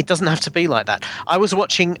 And it doesn't have to be like that. I was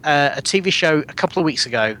watching a TV show a couple of weeks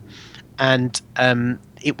ago, and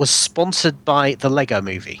it was sponsored by the Lego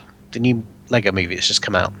Movie, the new Lego Movie that's just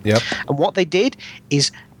come out. Yep. And what they did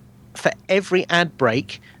is, for every ad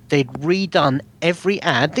break, they'd redone every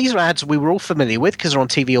ad. These are ads we were all familiar with because they're on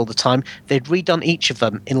TV all the time. They'd redone each of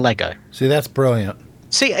them in Lego. See, that's brilliant.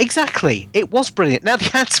 See, exactly. It was brilliant. Now,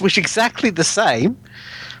 the ads were exactly the same,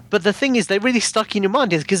 but the thing is, they really stuck in your mind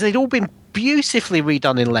because they'd all been beautifully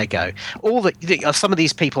redone in Lego. Some of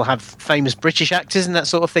these people have famous British actors and that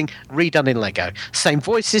sort of thing redone in Lego. Same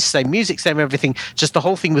voices, same music, same everything. Just the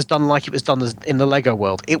whole thing was done like it was done in the Lego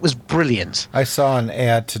world. It was brilliant. I saw an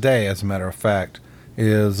ad today, as a matter of fact,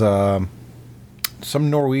 is some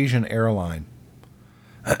Norwegian airline,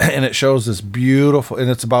 and it shows this beautiful,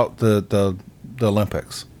 and it's about the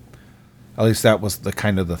Olympics. At least that was the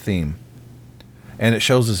kind of the theme. And it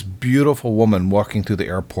shows this beautiful woman walking through the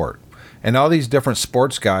airport. And all these different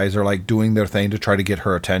sports guys are like doing their thing to try to get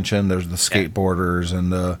her attention. There's the skateboarders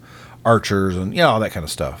and the archers and all that kind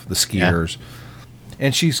of stuff, the skiers. Yeah.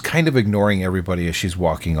 And she's kind of ignoring everybody as she's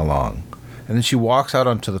walking along. And then she walks out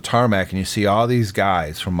onto the tarmac and you see all these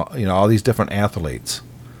guys from all these different athletes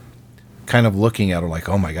kind of looking at her like,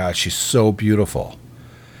 oh my God, she's so beautiful.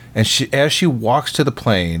 And as she walks to the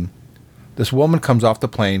plane, this woman comes off the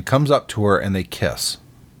plane, comes up to her, and they kiss.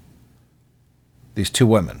 These two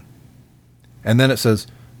women. And then it says,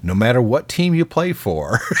 no matter what team you play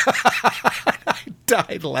for. I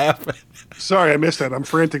died laughing. Sorry, I missed that. I'm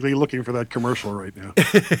frantically looking for that commercial right now.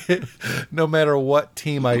 No matter what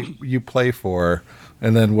team you play for,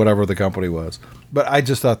 and then whatever the company was. But I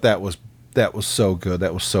just thought that was so good.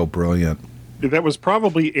 That was so brilliant. That was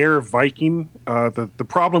probably Air Viking. The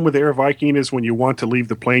problem with Air Viking is when you want to leave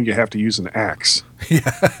the plane, you have to use an axe.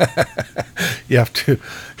 Yeah. You have to.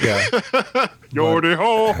 Yeah. Yordy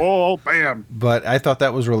ho ho, bam. But I thought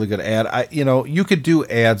that was a really good ad. You could do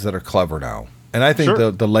ads that are clever now. And I think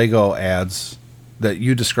Sure. the Lego ads that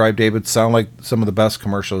you described, David, sound like some of the best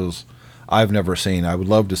commercials I've never seen. I would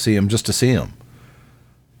love to see them just to see them.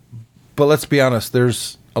 But let's be honest,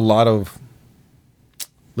 there's a lot of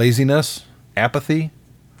laziness, apathy,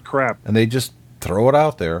 crap, and they just throw it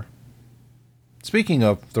out there. Speaking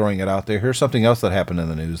of throwing it out there, here's something else that happened in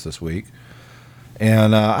the news this week.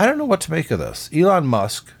 And I don't know what to make of this. Elon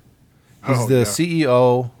Musk is the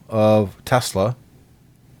CEO of Tesla,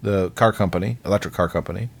 the car company, electric car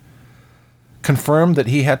company, confirmed that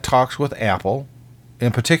he had talks with Apple,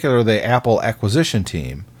 in particular the Apple acquisition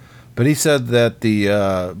team. But he said that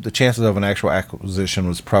the chances of an actual acquisition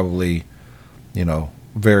was probably,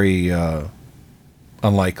 very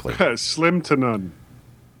unlikely. Slim to none.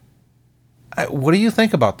 What do you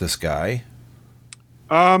think about this guy?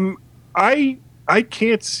 I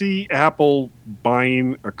can't see Apple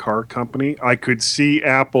buying a car company. I could see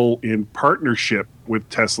Apple in partnership with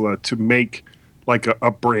Tesla to make like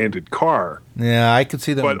a branded car. Yeah, I could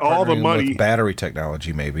see them. But all the partnering money, with battery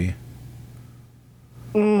technology, maybe.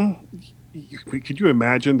 could you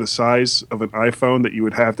imagine the size of an iPhone that you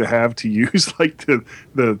would have to use like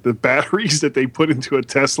the batteries that they put into a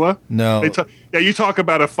Tesla? No. You talk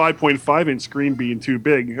about a 5.5 inch screen being too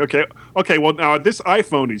big. Okay. Well, now this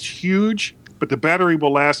iPhone is huge, but the battery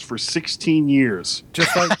will last for 16 years.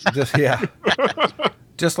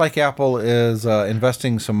 Just like Apple is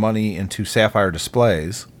investing some money into Sapphire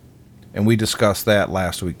displays, and we discussed that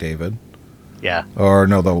last week, David. Yeah. Or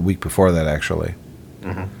no, the week before that, actually.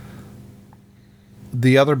 Mm-hmm.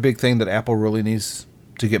 The other big thing that Apple really needs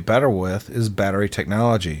to get better with is battery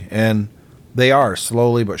technology. And they are,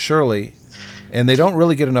 slowly but surely. And they don't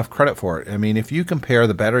really get enough credit for it. I mean, if you compare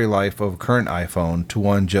the battery life of a current iPhone to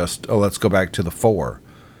one let's go back to the 4,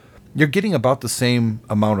 you're getting about the same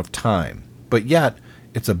amount of time. But yet,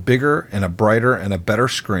 it's a bigger and a brighter and a better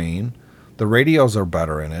screen. The radios are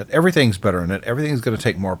better in it. Everything's better in it. Everything's going to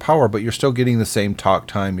take more power, but you're still getting the same talk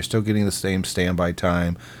time. You're still getting the same standby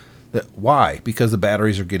time. Why? Because the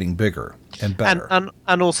batteries are getting bigger and better.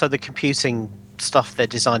 And also the computing stuff they're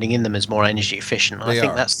designing in them is more energy efficient. I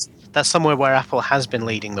think that's somewhere where Apple has been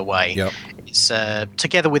leading the way. Yep. It's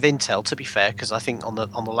together with Intel, to be fair, because I think on the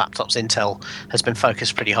laptops Intel has been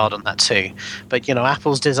focused pretty hard on that too. But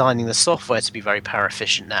Apple's designing the software to be very power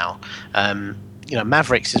efficient now.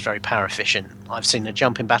 Mavericks is very power efficient. I've seen a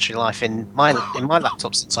jump in battery life in my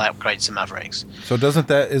laptop since I upgraded to Mavericks. So isn't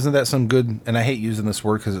that some good, and I hate using this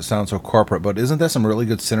word because it sounds so corporate, but isn't that some really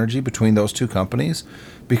good synergy between those two companies?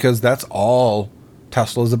 Because that's all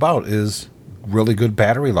Tesla's about, is really good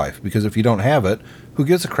battery life. Because if you don't have it, who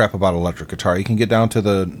gives a crap about electric guitar? You can get down to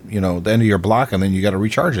the end of your block and then you got to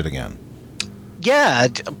recharge it again. Yeah,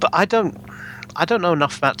 but I don't know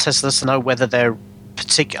enough about Tesla to know whether they're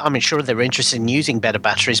sure they're interested in using better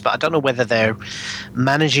batteries, but I don't know whether they're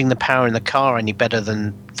managing the power in the car any better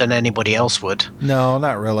than anybody else would. No,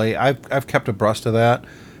 not really. I've kept abreast of that,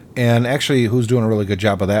 and actually, who's doing a really good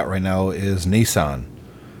job of that right now is Nissan,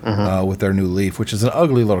 with their new Leaf, which is an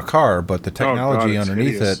ugly little car, but the technology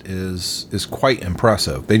underneath it is quite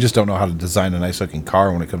impressive. They just don't know how to design a nice looking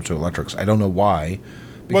car when it comes to electrics. I don't know why.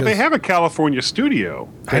 Well, they have a California studio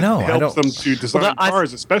that helps them to design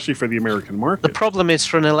cars, especially for the American market. The problem is,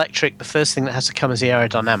 for an electric, the first thing that has to come is the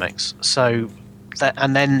aerodynamics. So,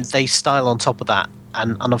 and then they style on top of that.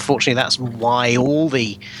 And unfortunately, that's why all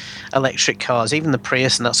the electric cars, even the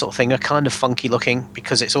Prius and that sort of thing, are kind of funky looking,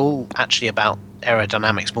 because it's all actually about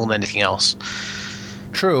aerodynamics more than anything else.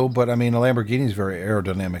 True, but I mean, a Lamborghini is very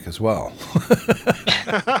aerodynamic as well.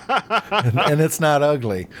 and it's not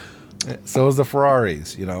ugly. So is the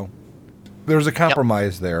Ferraris, There's a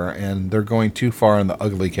compromise there, and they're going too far in the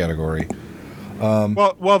ugly category.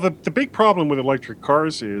 The big problem with electric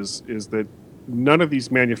cars is that none of these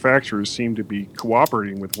manufacturers seem to be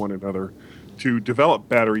cooperating with one another to develop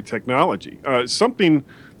battery technology. The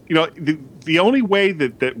only way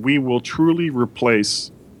that we will truly replace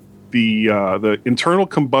the internal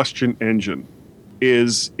combustion engine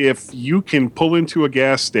is if you can pull into a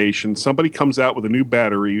gas station, somebody comes out with a new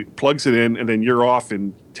battery, plugs it in, and then you're off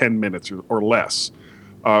in 10 minutes or less.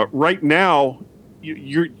 Right now,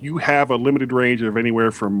 you have a limited range of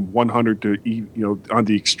anywhere from 100 to, on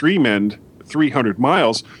the extreme end, 300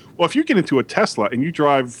 miles. Well, if you get into a Tesla and you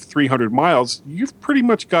drive 300 miles, you've pretty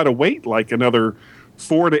much got to wait like another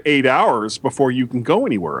 4 to 8 hours before you can go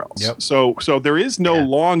anywhere else. Yep. So there is no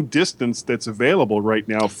long distance that's available right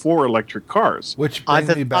now for electric cars. Which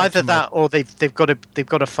either that, or they've got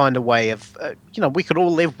to find a way of we could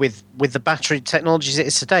all live with the battery technologies it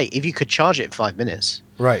is today if you could charge it in 5 minutes.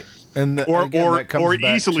 Right, or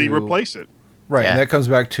easily replace it. Right, and that comes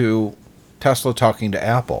back to Tesla talking to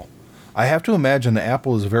Apple. I have to imagine that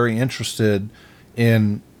Apple is very interested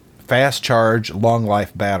in fast charge, long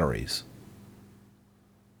life batteries.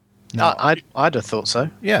 No, I'd have thought so.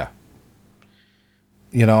 Yeah.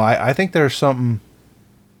 I think there's something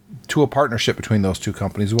to a partnership between those two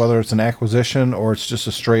companies, whether it's an acquisition or it's just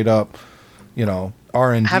a straight up,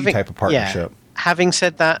 R&D type of partnership. Yeah. Having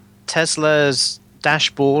said that, Tesla's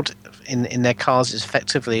dashboard in their cars is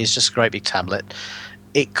just a great big tablet.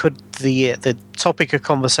 It could the topic of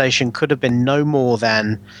conversation could have been no more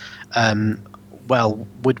than,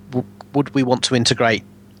 would we want to integrate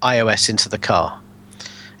iOS into the car?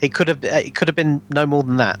 It could have been no more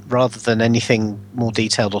than that, rather than anything more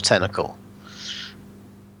detailed or technical.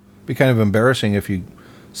 Be kind of embarrassing if you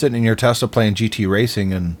sitting in your Tesla playing GT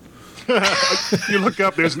Racing and you look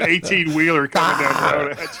up, there's an 18-wheeler coming down the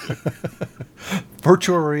road at you.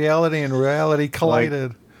 Virtual reality and reality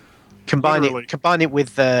collided. Combine it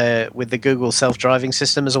with the Google self-driving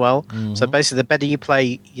system as well. Mm-hmm. So basically, the better you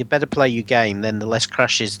play your game, then the less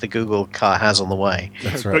crashes the Google car has on the way.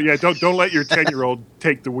 That's right. But yeah, don't let your 10-year-old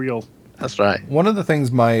take the wheel. That's right. One of the things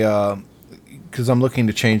because I'm looking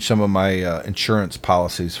to change some of my insurance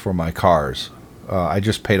policies for my cars. I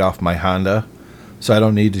just paid off my Honda, so I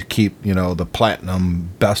don't need to keep, the platinum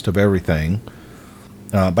best of everything.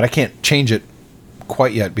 But I can't change it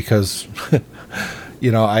quite yet because,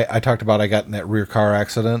 I talked about I got in that rear car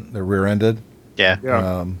accident, the rear-ended.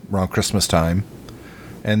 Yeah. Around Christmas time.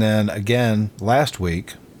 And then again, last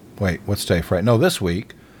week, what's today, Friday? No, this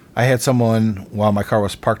week, I had someone, while my car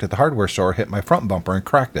was parked at the hardware store, hit my front bumper and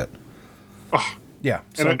cracked it. Oh. Yeah.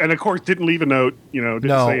 And of course, didn't leave a note, didn't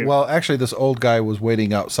say it. Well, actually, this old guy was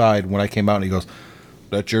waiting outside when I came out, and he goes,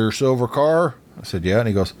 "That's your silver car?" I said, "Yeah." And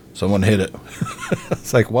he goes, "Someone hit it."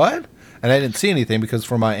 It's like, what? And I didn't see anything because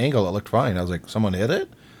from my angle, it looked fine. I was like, "Someone hit it?"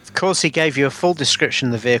 Of course, he gave you a full description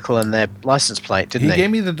of the vehicle and their license plate, didn't he? He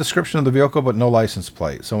gave me the description of the vehicle, but no license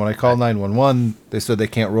plate. So when I called 911, they said they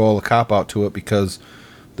can't roll a cop out to it because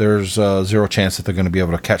there's zero chance that they're going to be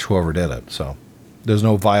able to catch whoever did it. So there's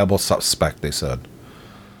no viable suspect, they said.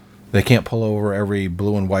 They can't pull over every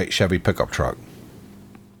blue and white Chevy pickup truck.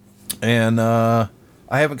 And I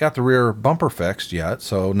haven't got the rear bumper fixed yet,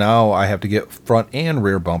 so now I have to get front and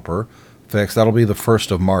rear bumper fixed. That'll be the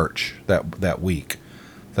 1st of March, that week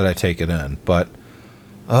that I take it in. But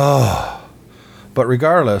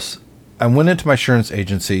regardless, I went into my insurance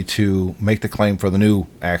agency to make the claim for the new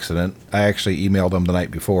accident. I actually emailed them the night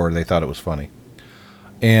before. They thought it was funny.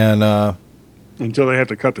 And until they had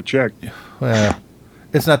to cut the check. Well,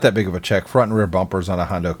 it's not that big of a check. Front and rear bumpers on a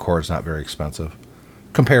Honda Accord is not very expensive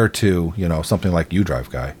compared to, something like U-Drive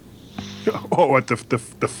Guy. Oh, at the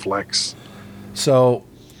Flex. So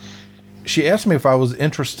she asked me if I was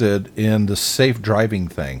interested in the safe driving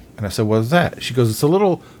thing. And I said, "What is that?" She goes, "It's a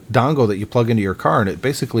little dongle that you plug into your car, and it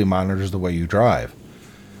basically monitors the way you drive.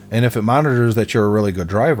 And if it monitors that you're a really good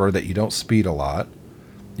driver, that you don't speed a lot,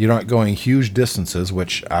 you're not going huge distances,"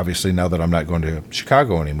 which obviously now that I'm not going to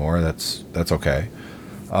Chicago anymore, that's okay.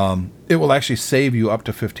 It will actually save you up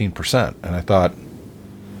to 15%. And I thought,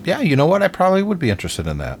 yeah, you know what? I probably would be interested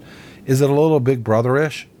in that. Is it a little Big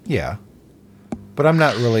Brother-ish? Yeah. But I'm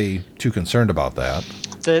not really too concerned about that.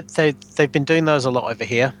 They've been doing those a lot over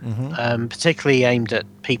here, Mm-hmm. particularly aimed at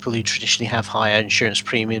people who traditionally have higher insurance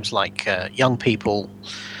premiums, like young people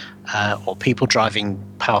or people driving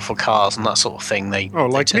powerful cars and that sort of thing. They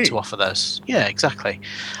tend to offer those. Yeah, exactly.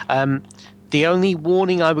 The only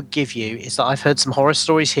warning I would give you is that I've heard some horror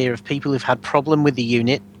stories here of people who've had problem with the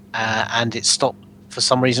unit and it stopped for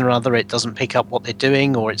some reason or other. It doesn't pick up what they're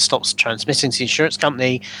doing, or it stops transmitting to the insurance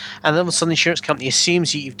company, and then all of a sudden the insurance company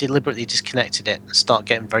assumes you've deliberately disconnected it and start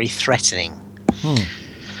getting very threatening.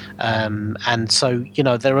 And so,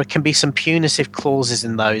 there can be some punitive clauses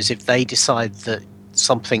in those if they decide that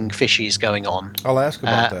something fishy is going on. I'll ask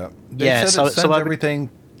about that. They said it sends everything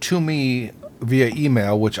to me via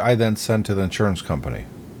email, which I then send to the insurance company.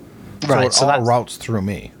 Right, so it all routes through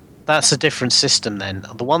me. That's a different system then.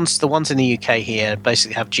 The ones in the UK here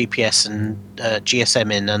basically have GPS and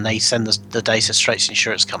GSM in, and they send the data straight to the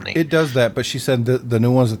insurance company. It does that, but she said the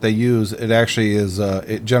new ones that they use, it actually is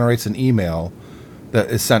it generates an email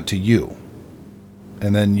that is sent to you,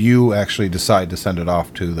 and then you actually decide to send it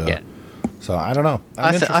off to the. Yeah. So I don't know.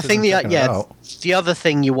 I think the other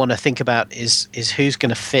thing you want to think about is who's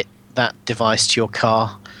going to fit that device to your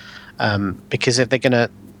car, because if they're going to,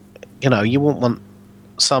 you won't want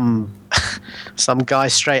some guy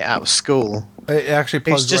straight out of school. It actually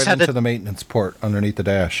plugs right into the maintenance port underneath the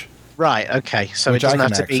dash. Right. Okay. So it doesn't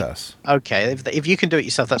have to be. Okay. If you can do it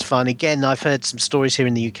yourself, that's fine. Again, I've heard some stories here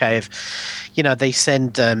in the UK of, they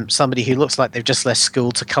send somebody who looks like they've just left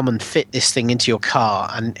school to come and fit this thing into your car,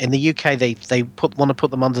 and in the UK they want to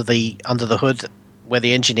put them under the hood where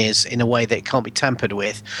the engine is in a way that it can't be tampered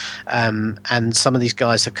with, and some of these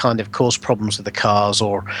guys have kind of caused problems with the cars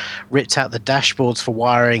or ripped out the dashboards for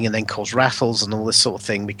wiring and then caused rattles and all this sort of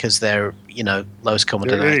thing because they're lowest common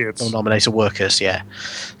denominator workers. Yeah.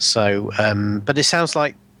 So but it sounds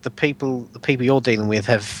like the people you're dealing with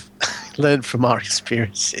have learned from our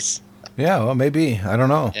experiences. Yeah, well, maybe. I don't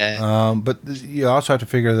know. Yeah. But you also have to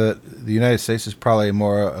figure that the United States is probably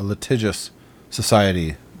a litigious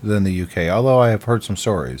society than the UK, although I have heard some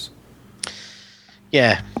stories.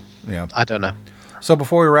 Yeah. Yeah. I don't know. So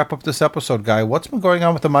before we wrap up this episode, Guy, what's been going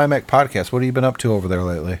on with the MyMac podcast? What have you been up to over there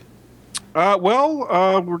lately?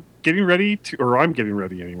 We're getting ready to, or I'm getting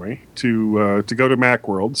ready anyway, to go to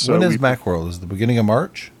Macworld. So when is Macworld? Is it the beginning of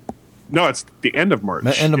March? No, it's the end of March.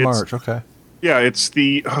 March, okay. Yeah, it's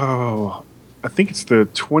I think it's the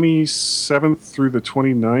 27th through the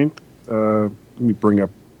 29th. Let me bring up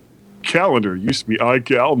calendar. It used to be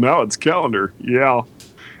iCal, now it's calendar. Yeah.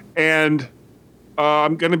 And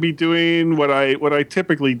I'm going to be doing what I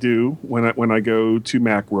typically do when I go to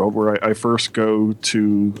Macworld, where I first go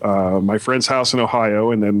to my friend's house in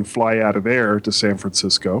Ohio and then fly out of there to San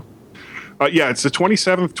Francisco. It's the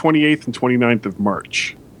 27th, 28th, and 29th of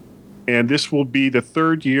March. And this will be the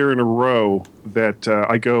third year in a row that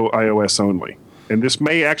I go iOS only. And this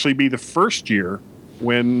may actually be the first year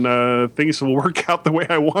when things will work out the way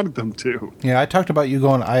I wanted them to. Yeah, I talked about you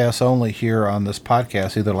going iOS only here on this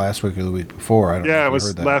podcast either last week or the week before. I don't know if it was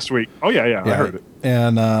heard that. last week. Oh, yeah, I heard it.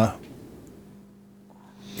 And, I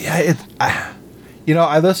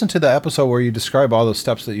listened to the episode where you describe all the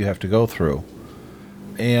steps that you have to go through.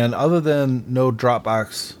 And other than no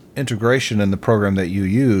Dropbox integration in the program that you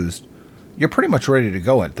used, you're pretty much ready to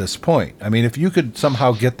go at this point. I mean, if you could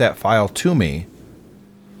somehow get that file to me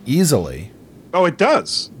easily. Oh, it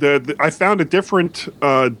does. I found a different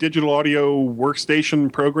digital audio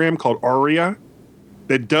workstation program called Aria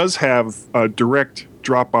that does have a direct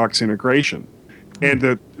Dropbox integration. And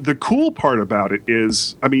the cool part about it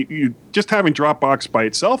is, just having Dropbox by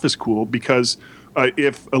itself is cool because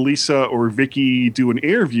if Elisa or Vicky do an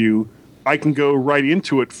interview, I can go right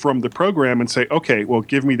into it from the program and say, okay, well,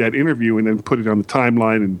 give me that interview and then put it on the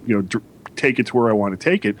timeline and, take it to where I want to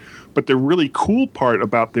take it. But the really cool part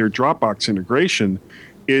about their Dropbox integration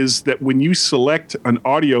is that when you select an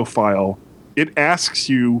audio file, it asks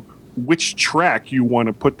you which track you want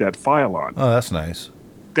to put that file on. Oh, that's nice.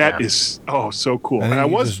 That is so cool.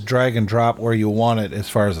 And you just drag and drop where you want it as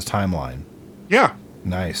far as the timeline. Yeah.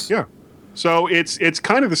 Nice. Yeah. So it's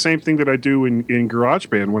kind of the same thing that I do in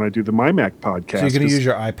GarageBand when I do the MyMac podcast. So you're going to use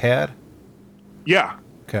your iPad? Yeah.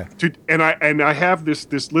 Okay. And I have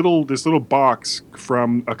this little box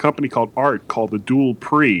from a company called ART called the Dual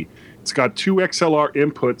Pre. It's got 2 XLR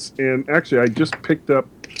inputs, and actually I just picked up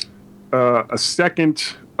a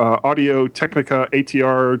second Audio Technica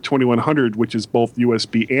ATR 2100, which is both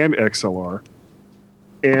USB and XLR.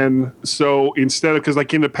 And so instead of, because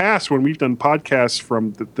like in the past when we've done podcasts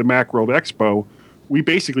from the Macworld Expo, we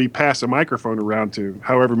basically pass a microphone around to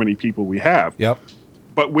however many people we have. Yep.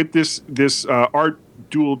 But with this ART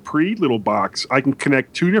Dual Pre little box, I can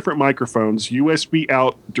connect 2 different microphones, USB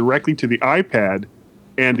out directly to the iPad,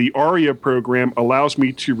 and the Aria program allows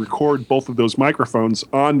me to record both of those microphones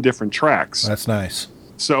on different tracks. That's nice.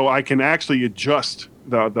 So I can actually adjust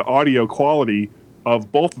the audio quality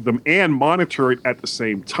of both of them and monitor it at the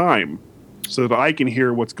same time so that I can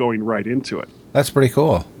hear what's going right into it. That's pretty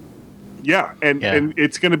cool. Yeah, and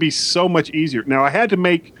it's going to be so much easier. Now, I had to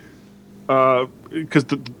make... because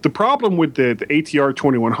the problem with the ATR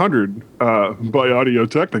 2100 by Audio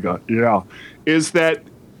Technica, is that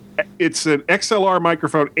it's an XLR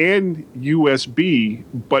microphone and USB,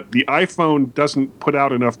 but the iPhone doesn't put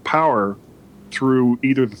out enough power through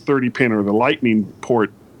either the 30-pin or the Lightning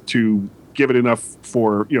port to give it enough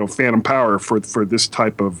for phantom power for this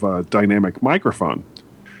type of dynamic microphone.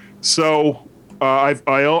 So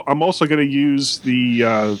I'm also going to use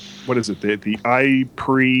the what is it, the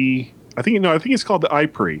iPre. I think it's called the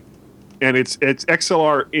iPre, and it's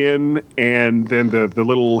XLR in and then the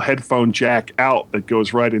little headphone jack out that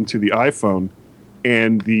goes right into the iPhone,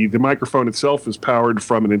 and the microphone itself is powered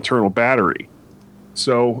from an internal battery,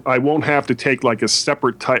 so I won't have to take like a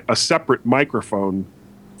separate microphone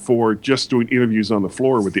for just doing interviews on the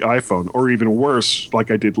floor with the iPhone, or even worse, like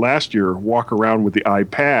I did last year, walk around with the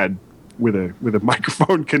iPad with a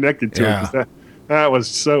microphone connected to it. 'Cause that was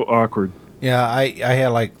so awkward. Yeah, I had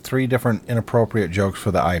like 3 different inappropriate jokes for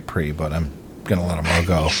the iPre, but I'm going to let them all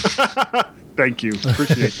go. Thank you.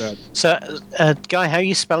 Appreciate that. So, Guy, how are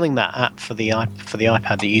you spelling that app for the iPad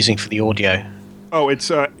that you're using for the audio? Oh, it's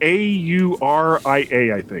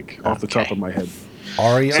AURIA, I think, off the top of my head.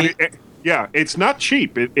 Aria? Yeah, it's not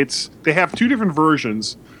cheap. They have 2 different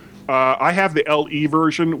versions. I have the LE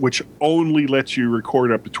version, which only lets you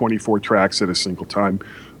record up to 24 tracks at a single time.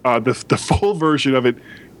 The full version of it,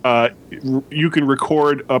 you can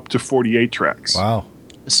record up to 48 tracks. Wow.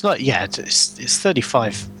 It's not. Yeah, it's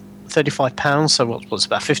 35 pounds. So what's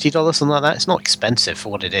about $50, something like that. It's not expensive for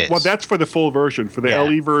what it is. Well, that's for the full version. For the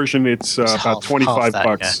LE version, it's about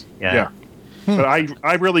 $25. Yeah. But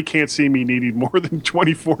I really can't see me needing more than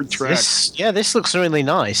 24 tracks. This looks really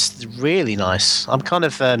nice. Really nice. I'm kind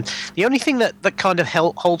of the only thing that kind of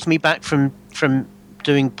holds me back from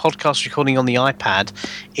doing podcast recording on the iPad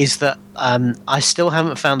is that I still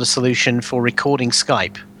haven't found a solution for recording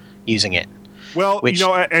Skype using it. Well,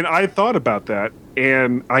 and I thought about that,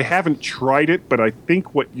 and I haven't tried it, but I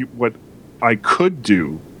think what I could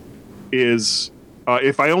do is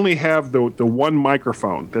if I only have the one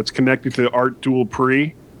microphone that's connected to the ART Dual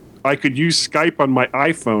Pre, I could use Skype on my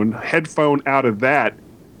iPhone, headphone out of that,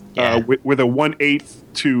 with a 1/8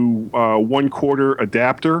 to 1/4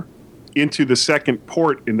 adapter into the second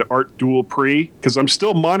port in the Art Dual Pre, because I'm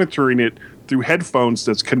still monitoring it through headphones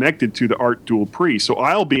that's connected to the Art Dual Pre, so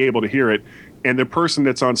I'll be able to hear it, and the person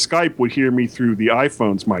that's on Skype would hear me through the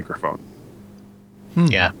iPhone's microphone.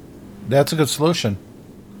 Yeah. That's a good solution.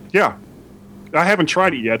 Yeah. I haven't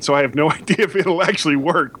tried it yet, so I have no idea if it'll actually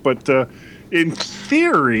work, but in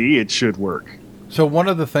theory, it should work. So one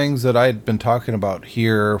of the things that I'd been talking about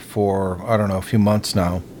here for, I don't know, a few months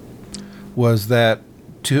now, was that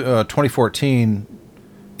 2014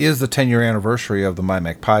 is the 10-year anniversary of the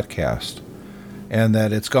MyMac podcast, and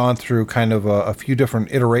that it's gone through kind of a few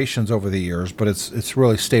different iterations over the years, but it's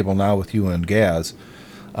really stable now with you and Gaz.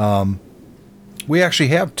 We actually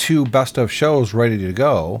have 2 best of shows ready to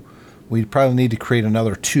go. We probably need to create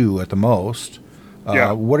another 2 at the most.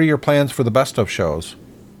 What are your plans for the best of shows?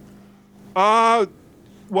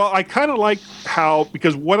 Well, I kind of like how,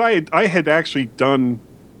 because what I had actually done,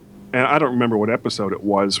 and I don't remember what episode it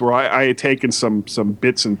was, where I had taken some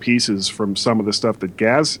bits and pieces from some of the stuff that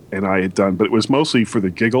Gaz and I had done, but it was mostly for the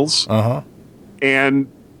giggles. And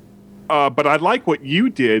but I like what you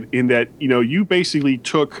did in that, you basically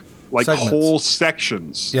took like segments. Whole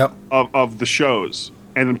sections of the shows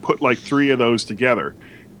and then put like 3 of those together.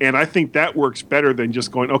 And I think that works better than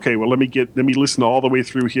just going, okay, well, let me listen all the way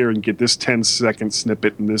through here and get this 10-second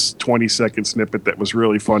snippet and this 20-second snippet that was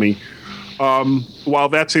really funny. While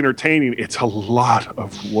that's entertaining, it's a lot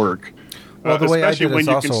of work. Well, the way I did when it's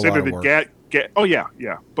you also consider a lot the of work. Oh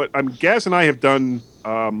yeah. But Gaz and I have done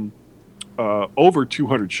over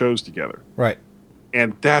 200 shows together. Right.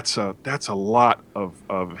 And that's a lot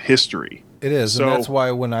of history. It is, and that's why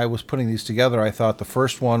when I was putting these together, I thought the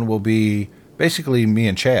first one will be basically me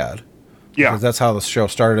and Chad. Yeah. Because that's how the show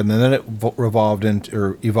started, and then it evolved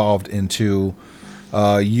into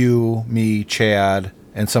you, me, Chad,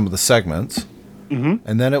 and some of the segments. Mm-hmm.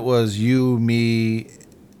 And then it was you, me,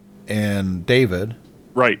 and David.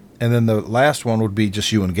 Right. And then the last one would be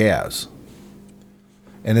just you and Gaz.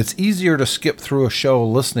 And it's easier to skip through a show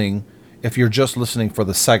listening if you're just listening for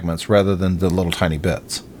the segments rather than the little tiny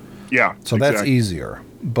bits. Yeah. So that's easier.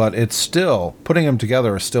 But it's still, putting them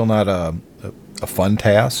together is still not a fun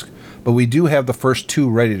task. But we do have the first 2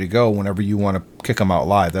 ready to go whenever you want to kick them out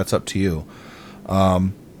live. That's up to you.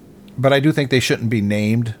 But I do think they shouldn't be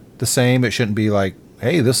named the same. It shouldn't be like,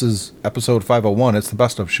 hey, this is episode 501. It's the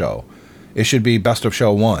best of show. It should be best of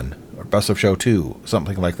show 1 or best of show 2,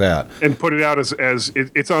 something like that. And put it out as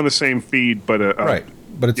it's on the same feed, but right.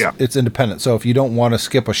 But it's independent. So if you don't want to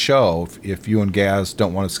skip a show, if you and Gaz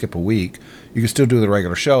don't want to skip a week, you can still do the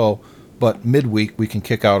regular show, but midweek we can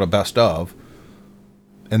kick out a best of,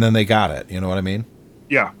 and then they got it. You know what I mean?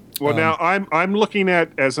 Yeah. Well, now I'm looking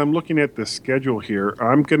at the schedule here.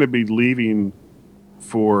 I'm going to be leaving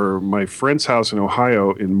for my friend's house in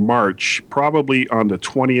Ohio in March, probably on the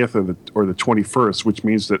 20th or the 21st, which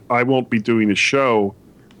means that I won't be doing a show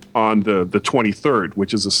on the 23rd,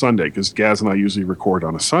 which is a Sunday, because Gaz and I usually record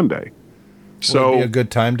on a Sunday. So it'd be a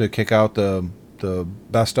good time to kick out the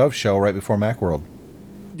best of show right before Macworld.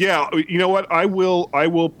 Yeah, you know what? I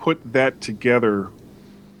will put that together.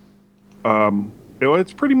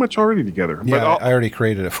 It's pretty much already together. Yeah, but I already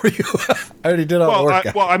created it for you. I already did all the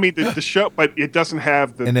work. I mean, the show, but it doesn't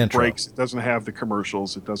have the intro. breaks. It doesn't have the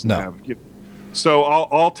commercials. It doesn't have. So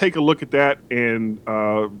I'll take a look at that and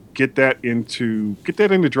get that into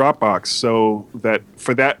Dropbox, so that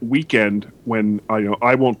for that weekend when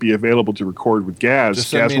I won't be available to record with Gaz.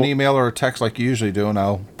 Just send me an email or a text like you usually do, and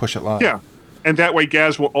I'll push it live. Yeah, and that way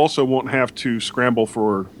Gaz won't have to scramble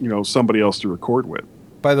for somebody else to record with.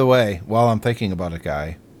 By the way, while I'm thinking about it,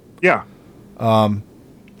 Guy. Yeah.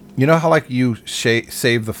 You know how like you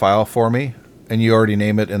save the file for me, and you already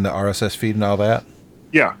name it in the RSS feed and all that?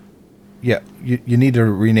 Yeah. Yeah, you need to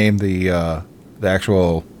rename the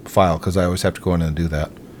actual file, because I always have to go in and do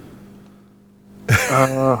that.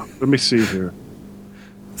 Let me see here.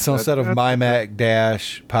 So instead of MyMac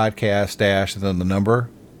podcast and then the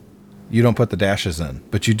number, you don't put the dashes in,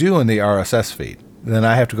 but you do in the RSS feed. Then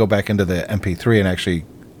I have to go back into the MP3 and actually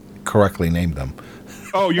correctly name them.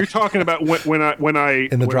 Oh, you're talking about when I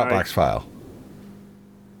in the Dropbox file.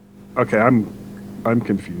 Okay, I'm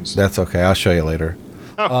confused. That's okay. I'll show you later.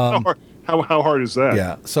 How hard is that?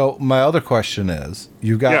 Yeah. So my other question is,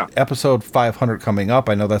 you've got episode 500 coming up.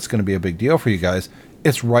 I know that's going to be a big deal for you guys.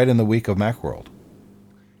 It's right in the week of Macworld.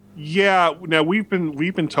 Yeah. Now we've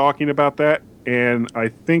been talking about that, and I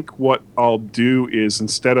think what I'll do is,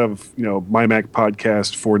 instead of My Mac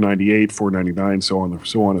Podcast 498, 499, so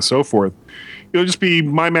on and so forth, it'll just be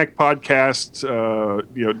My Mac Podcast,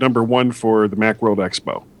 number 1 for the Macworld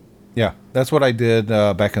Expo. Yeah, that's what I did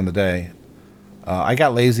back in the day. I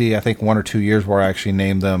got lazy, I think, 1 or 2 years where I actually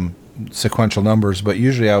named them sequential numbers, but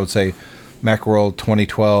usually I would say Macworld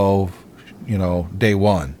 2012, day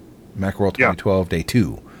 1, Macworld 2012, day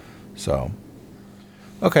 2. So,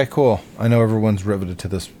 okay, cool. I know everyone's riveted to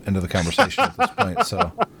this end of the conversation at this point.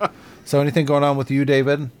 So anything going on with you,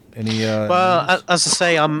 David? Any? Well, as I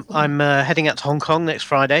say, I'm heading out to Hong Kong next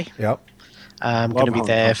Friday. Yep. I'm going to be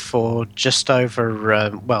there for just over,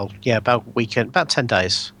 about a weekend, about 10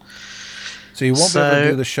 days. So you won't be able to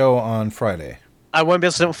do the show on Friday? I won't be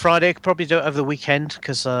able to do it on Friday. I could probably do it over the weekend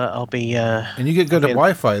because I'll be... and you get good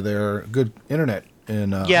Wi-Fi there, good internet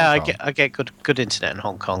in Hong Kong. I get good internet in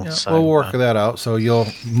Hong Kong. Yeah, so we'll work that out. So you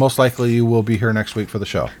will be here next week for the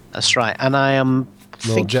show. That's right. And I am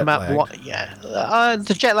thinking about lag.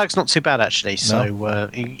 the jet lag's not too bad, actually.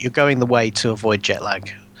 So you're going the way to avoid jet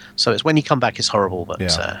lag. So it's when you come back, it's horrible. But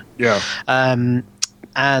And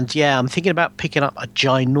I'm thinking about picking up a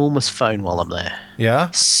ginormous phone while I'm there. Yeah?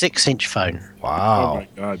 6-inch phone. Wow. Oh my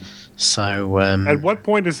God. So at what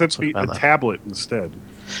point does that be a tablet instead?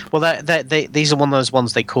 Well, these are one of those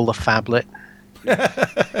ones they call a phablet.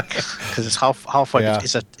 Because it's halfway. Yeah.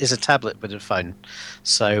 It's a tablet with a phone.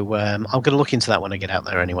 So I'm going to look into that when I get out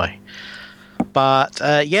there anyway. But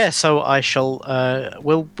so I shall.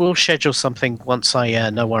 We'll schedule something once I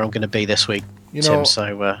know where I'm going to be this week, Tim.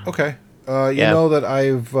 So okay. You know that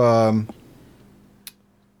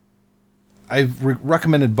I've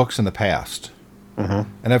recommended books in the past, and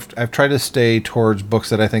I've tried to stay towards books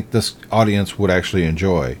that I think this audience would actually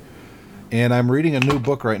enjoy. And I'm reading a new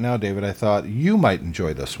book right now, David. I thought you might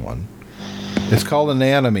enjoy this one. It's called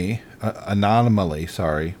Anomaly.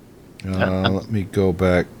 Sorry. Let me go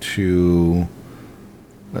back to.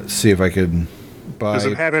 Let's see if I could. Does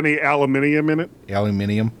it have any aluminium in it?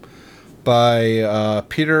 Aluminium. By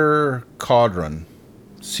Peter Caudron,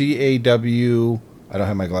 C-A-W, I don't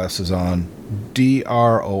have my glasses on,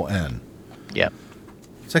 D-R-O-N. Yep.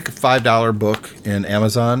 It's like a $5 book in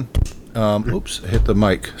Amazon. Oops, I hit the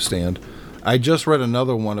mic stand. I just read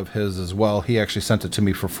another one of his as well. He actually sent it to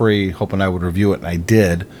me for free, hoping I would review it, and I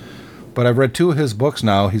did. But I've read 2 of his books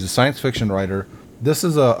now. He's a science fiction writer. This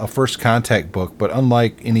is a first contact book, but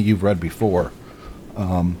unlike any you've read before,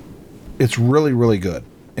 it's really, really good.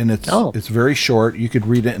 And it's very short. You could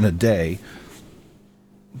read it in a day.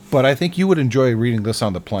 But I think you would enjoy reading this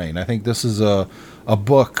on the plane. I think this is a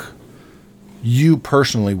book you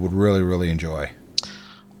personally would really, really enjoy.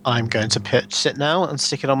 I'm going to sit now and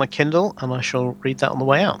stick it on my Kindle, and I shall read that on the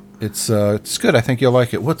way out. It's good. I think you'll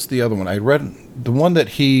like it. What's the other one? I read the one that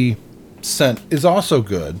he sent is also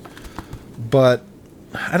good, but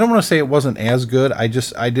I don't want to say it wasn't as good. I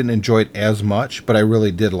didn't enjoy it as much, but I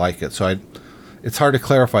really did like it. So it's hard to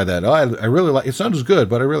clarify that. I really like it's not as good,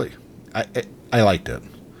 but I liked it.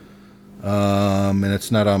 And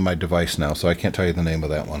it's not on my device now, so I can't tell you the name of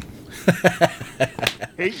that one.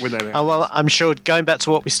 Hate when that happens. Oh, well, I'm sure going back to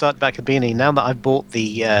what we started back at the beginning, now that I've bought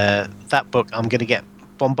the that book, I'm going to get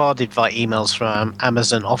bombarded by emails from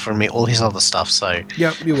Amazon offering me all his other stuff. So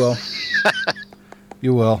yep, you will.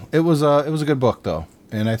 You will. It was a good book though,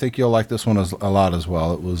 and I think you'll like this one a lot as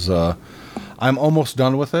well. It was. I'm almost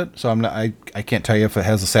done with it, so I can't tell you if it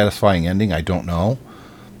has a satisfying ending. I don't know.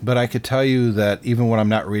 But I could tell you that even when I'm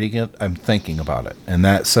not reading it, I'm thinking about it. And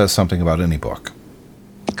that says something about any book.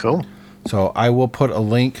 Cool. So I will put a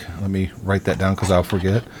link. Let me write that down because I'll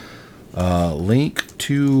forget. Link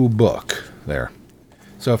to book there.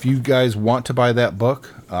 So if you guys want to buy that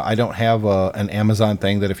book, I don't have an Amazon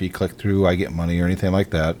thing that if you click through, I get money or anything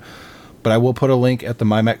like that. But I will put a link at the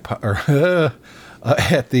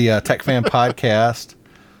at the Tech Fan Podcast,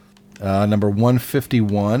 number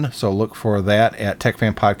 151. So look for that at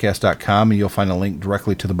techfanpodcast.com, and you'll find a link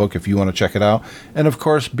directly to the book if you want to check it out. And of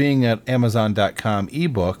course, being at Amazon.com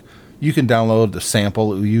ebook, you can download the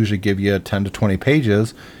sample. It will usually give you 10 to 20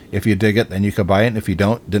 pages. If you dig it, then you can buy it. And if you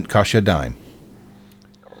don't, it didn't cost you a dime.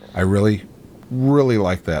 I really, really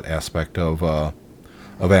like that aspect of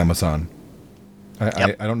Amazon.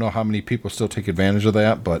 I don't know how many people still take advantage of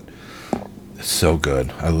that, but it's so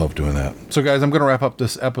good. I love doing that. So, guys, I'm going to wrap up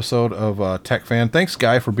this episode of Tech Fan. Thanks,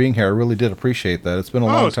 Guy, for being here. I really did appreciate that. It's been a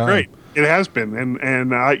long time. Great. It has been,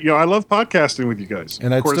 and I love podcasting with you guys.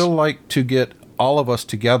 And I'd still like to get all of us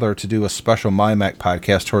together to do a special MyMac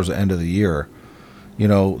podcast towards the end of the year. You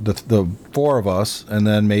know, the 4 of us, and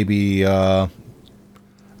then maybe I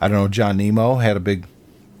don't know. John Nemo had a big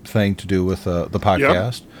thing to do with the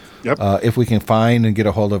podcast. Yep. If we can find and get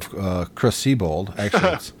a hold of Chris Siebold,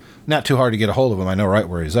 actually, it's not too hard to get a hold of him. I know right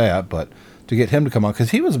where he's at, but to get him to come on, because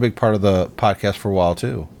he was a big part of the podcast for a while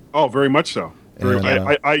too. Oh, very much so.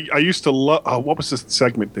 And, I used to love. What was the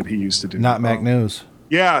segment that he used to do? Not Mac News.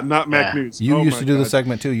 Yeah, not Mac News. You used to do the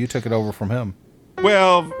segment too. You took it over from him.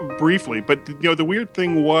 Well, briefly, but the weird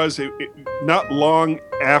thing was, not long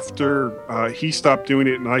after he stopped doing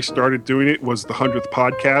it and I started doing it was the 100th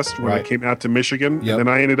podcast when I came out to Michigan, and then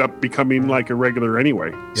I ended up becoming like a regular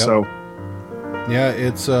anyway. Yep. So, yeah,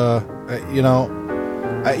 it's you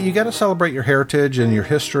got to celebrate your heritage and your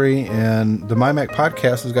history, and the MyMac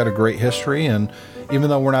podcast has got a great history. And even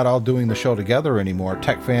though we're not all doing the show together anymore,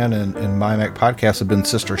 TechFan and MyMac podcast have been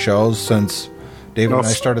sister shows since David and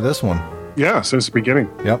I started this one. Yeah, since the beginning.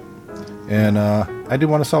 Yep. And I do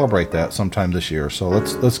want to celebrate that sometime this year. So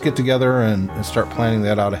let's get together and start planning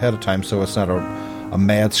that out ahead of time, so it's not a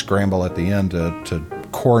mad scramble at the end to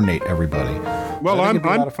coordinate everybody. Well,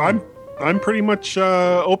 I'm pretty much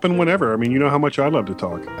open whenever. I mean, you know how much I love to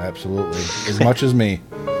talk. Absolutely, as much as me.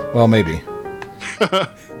 Well, maybe.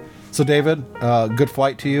 So, David, good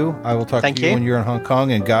flight to you. I will talk to you when you're in Hong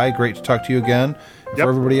Kong. And Guy, great to talk to you again. For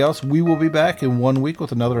everybody else, we will be back in 1 week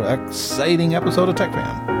with another exciting episode of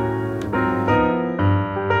TechFan.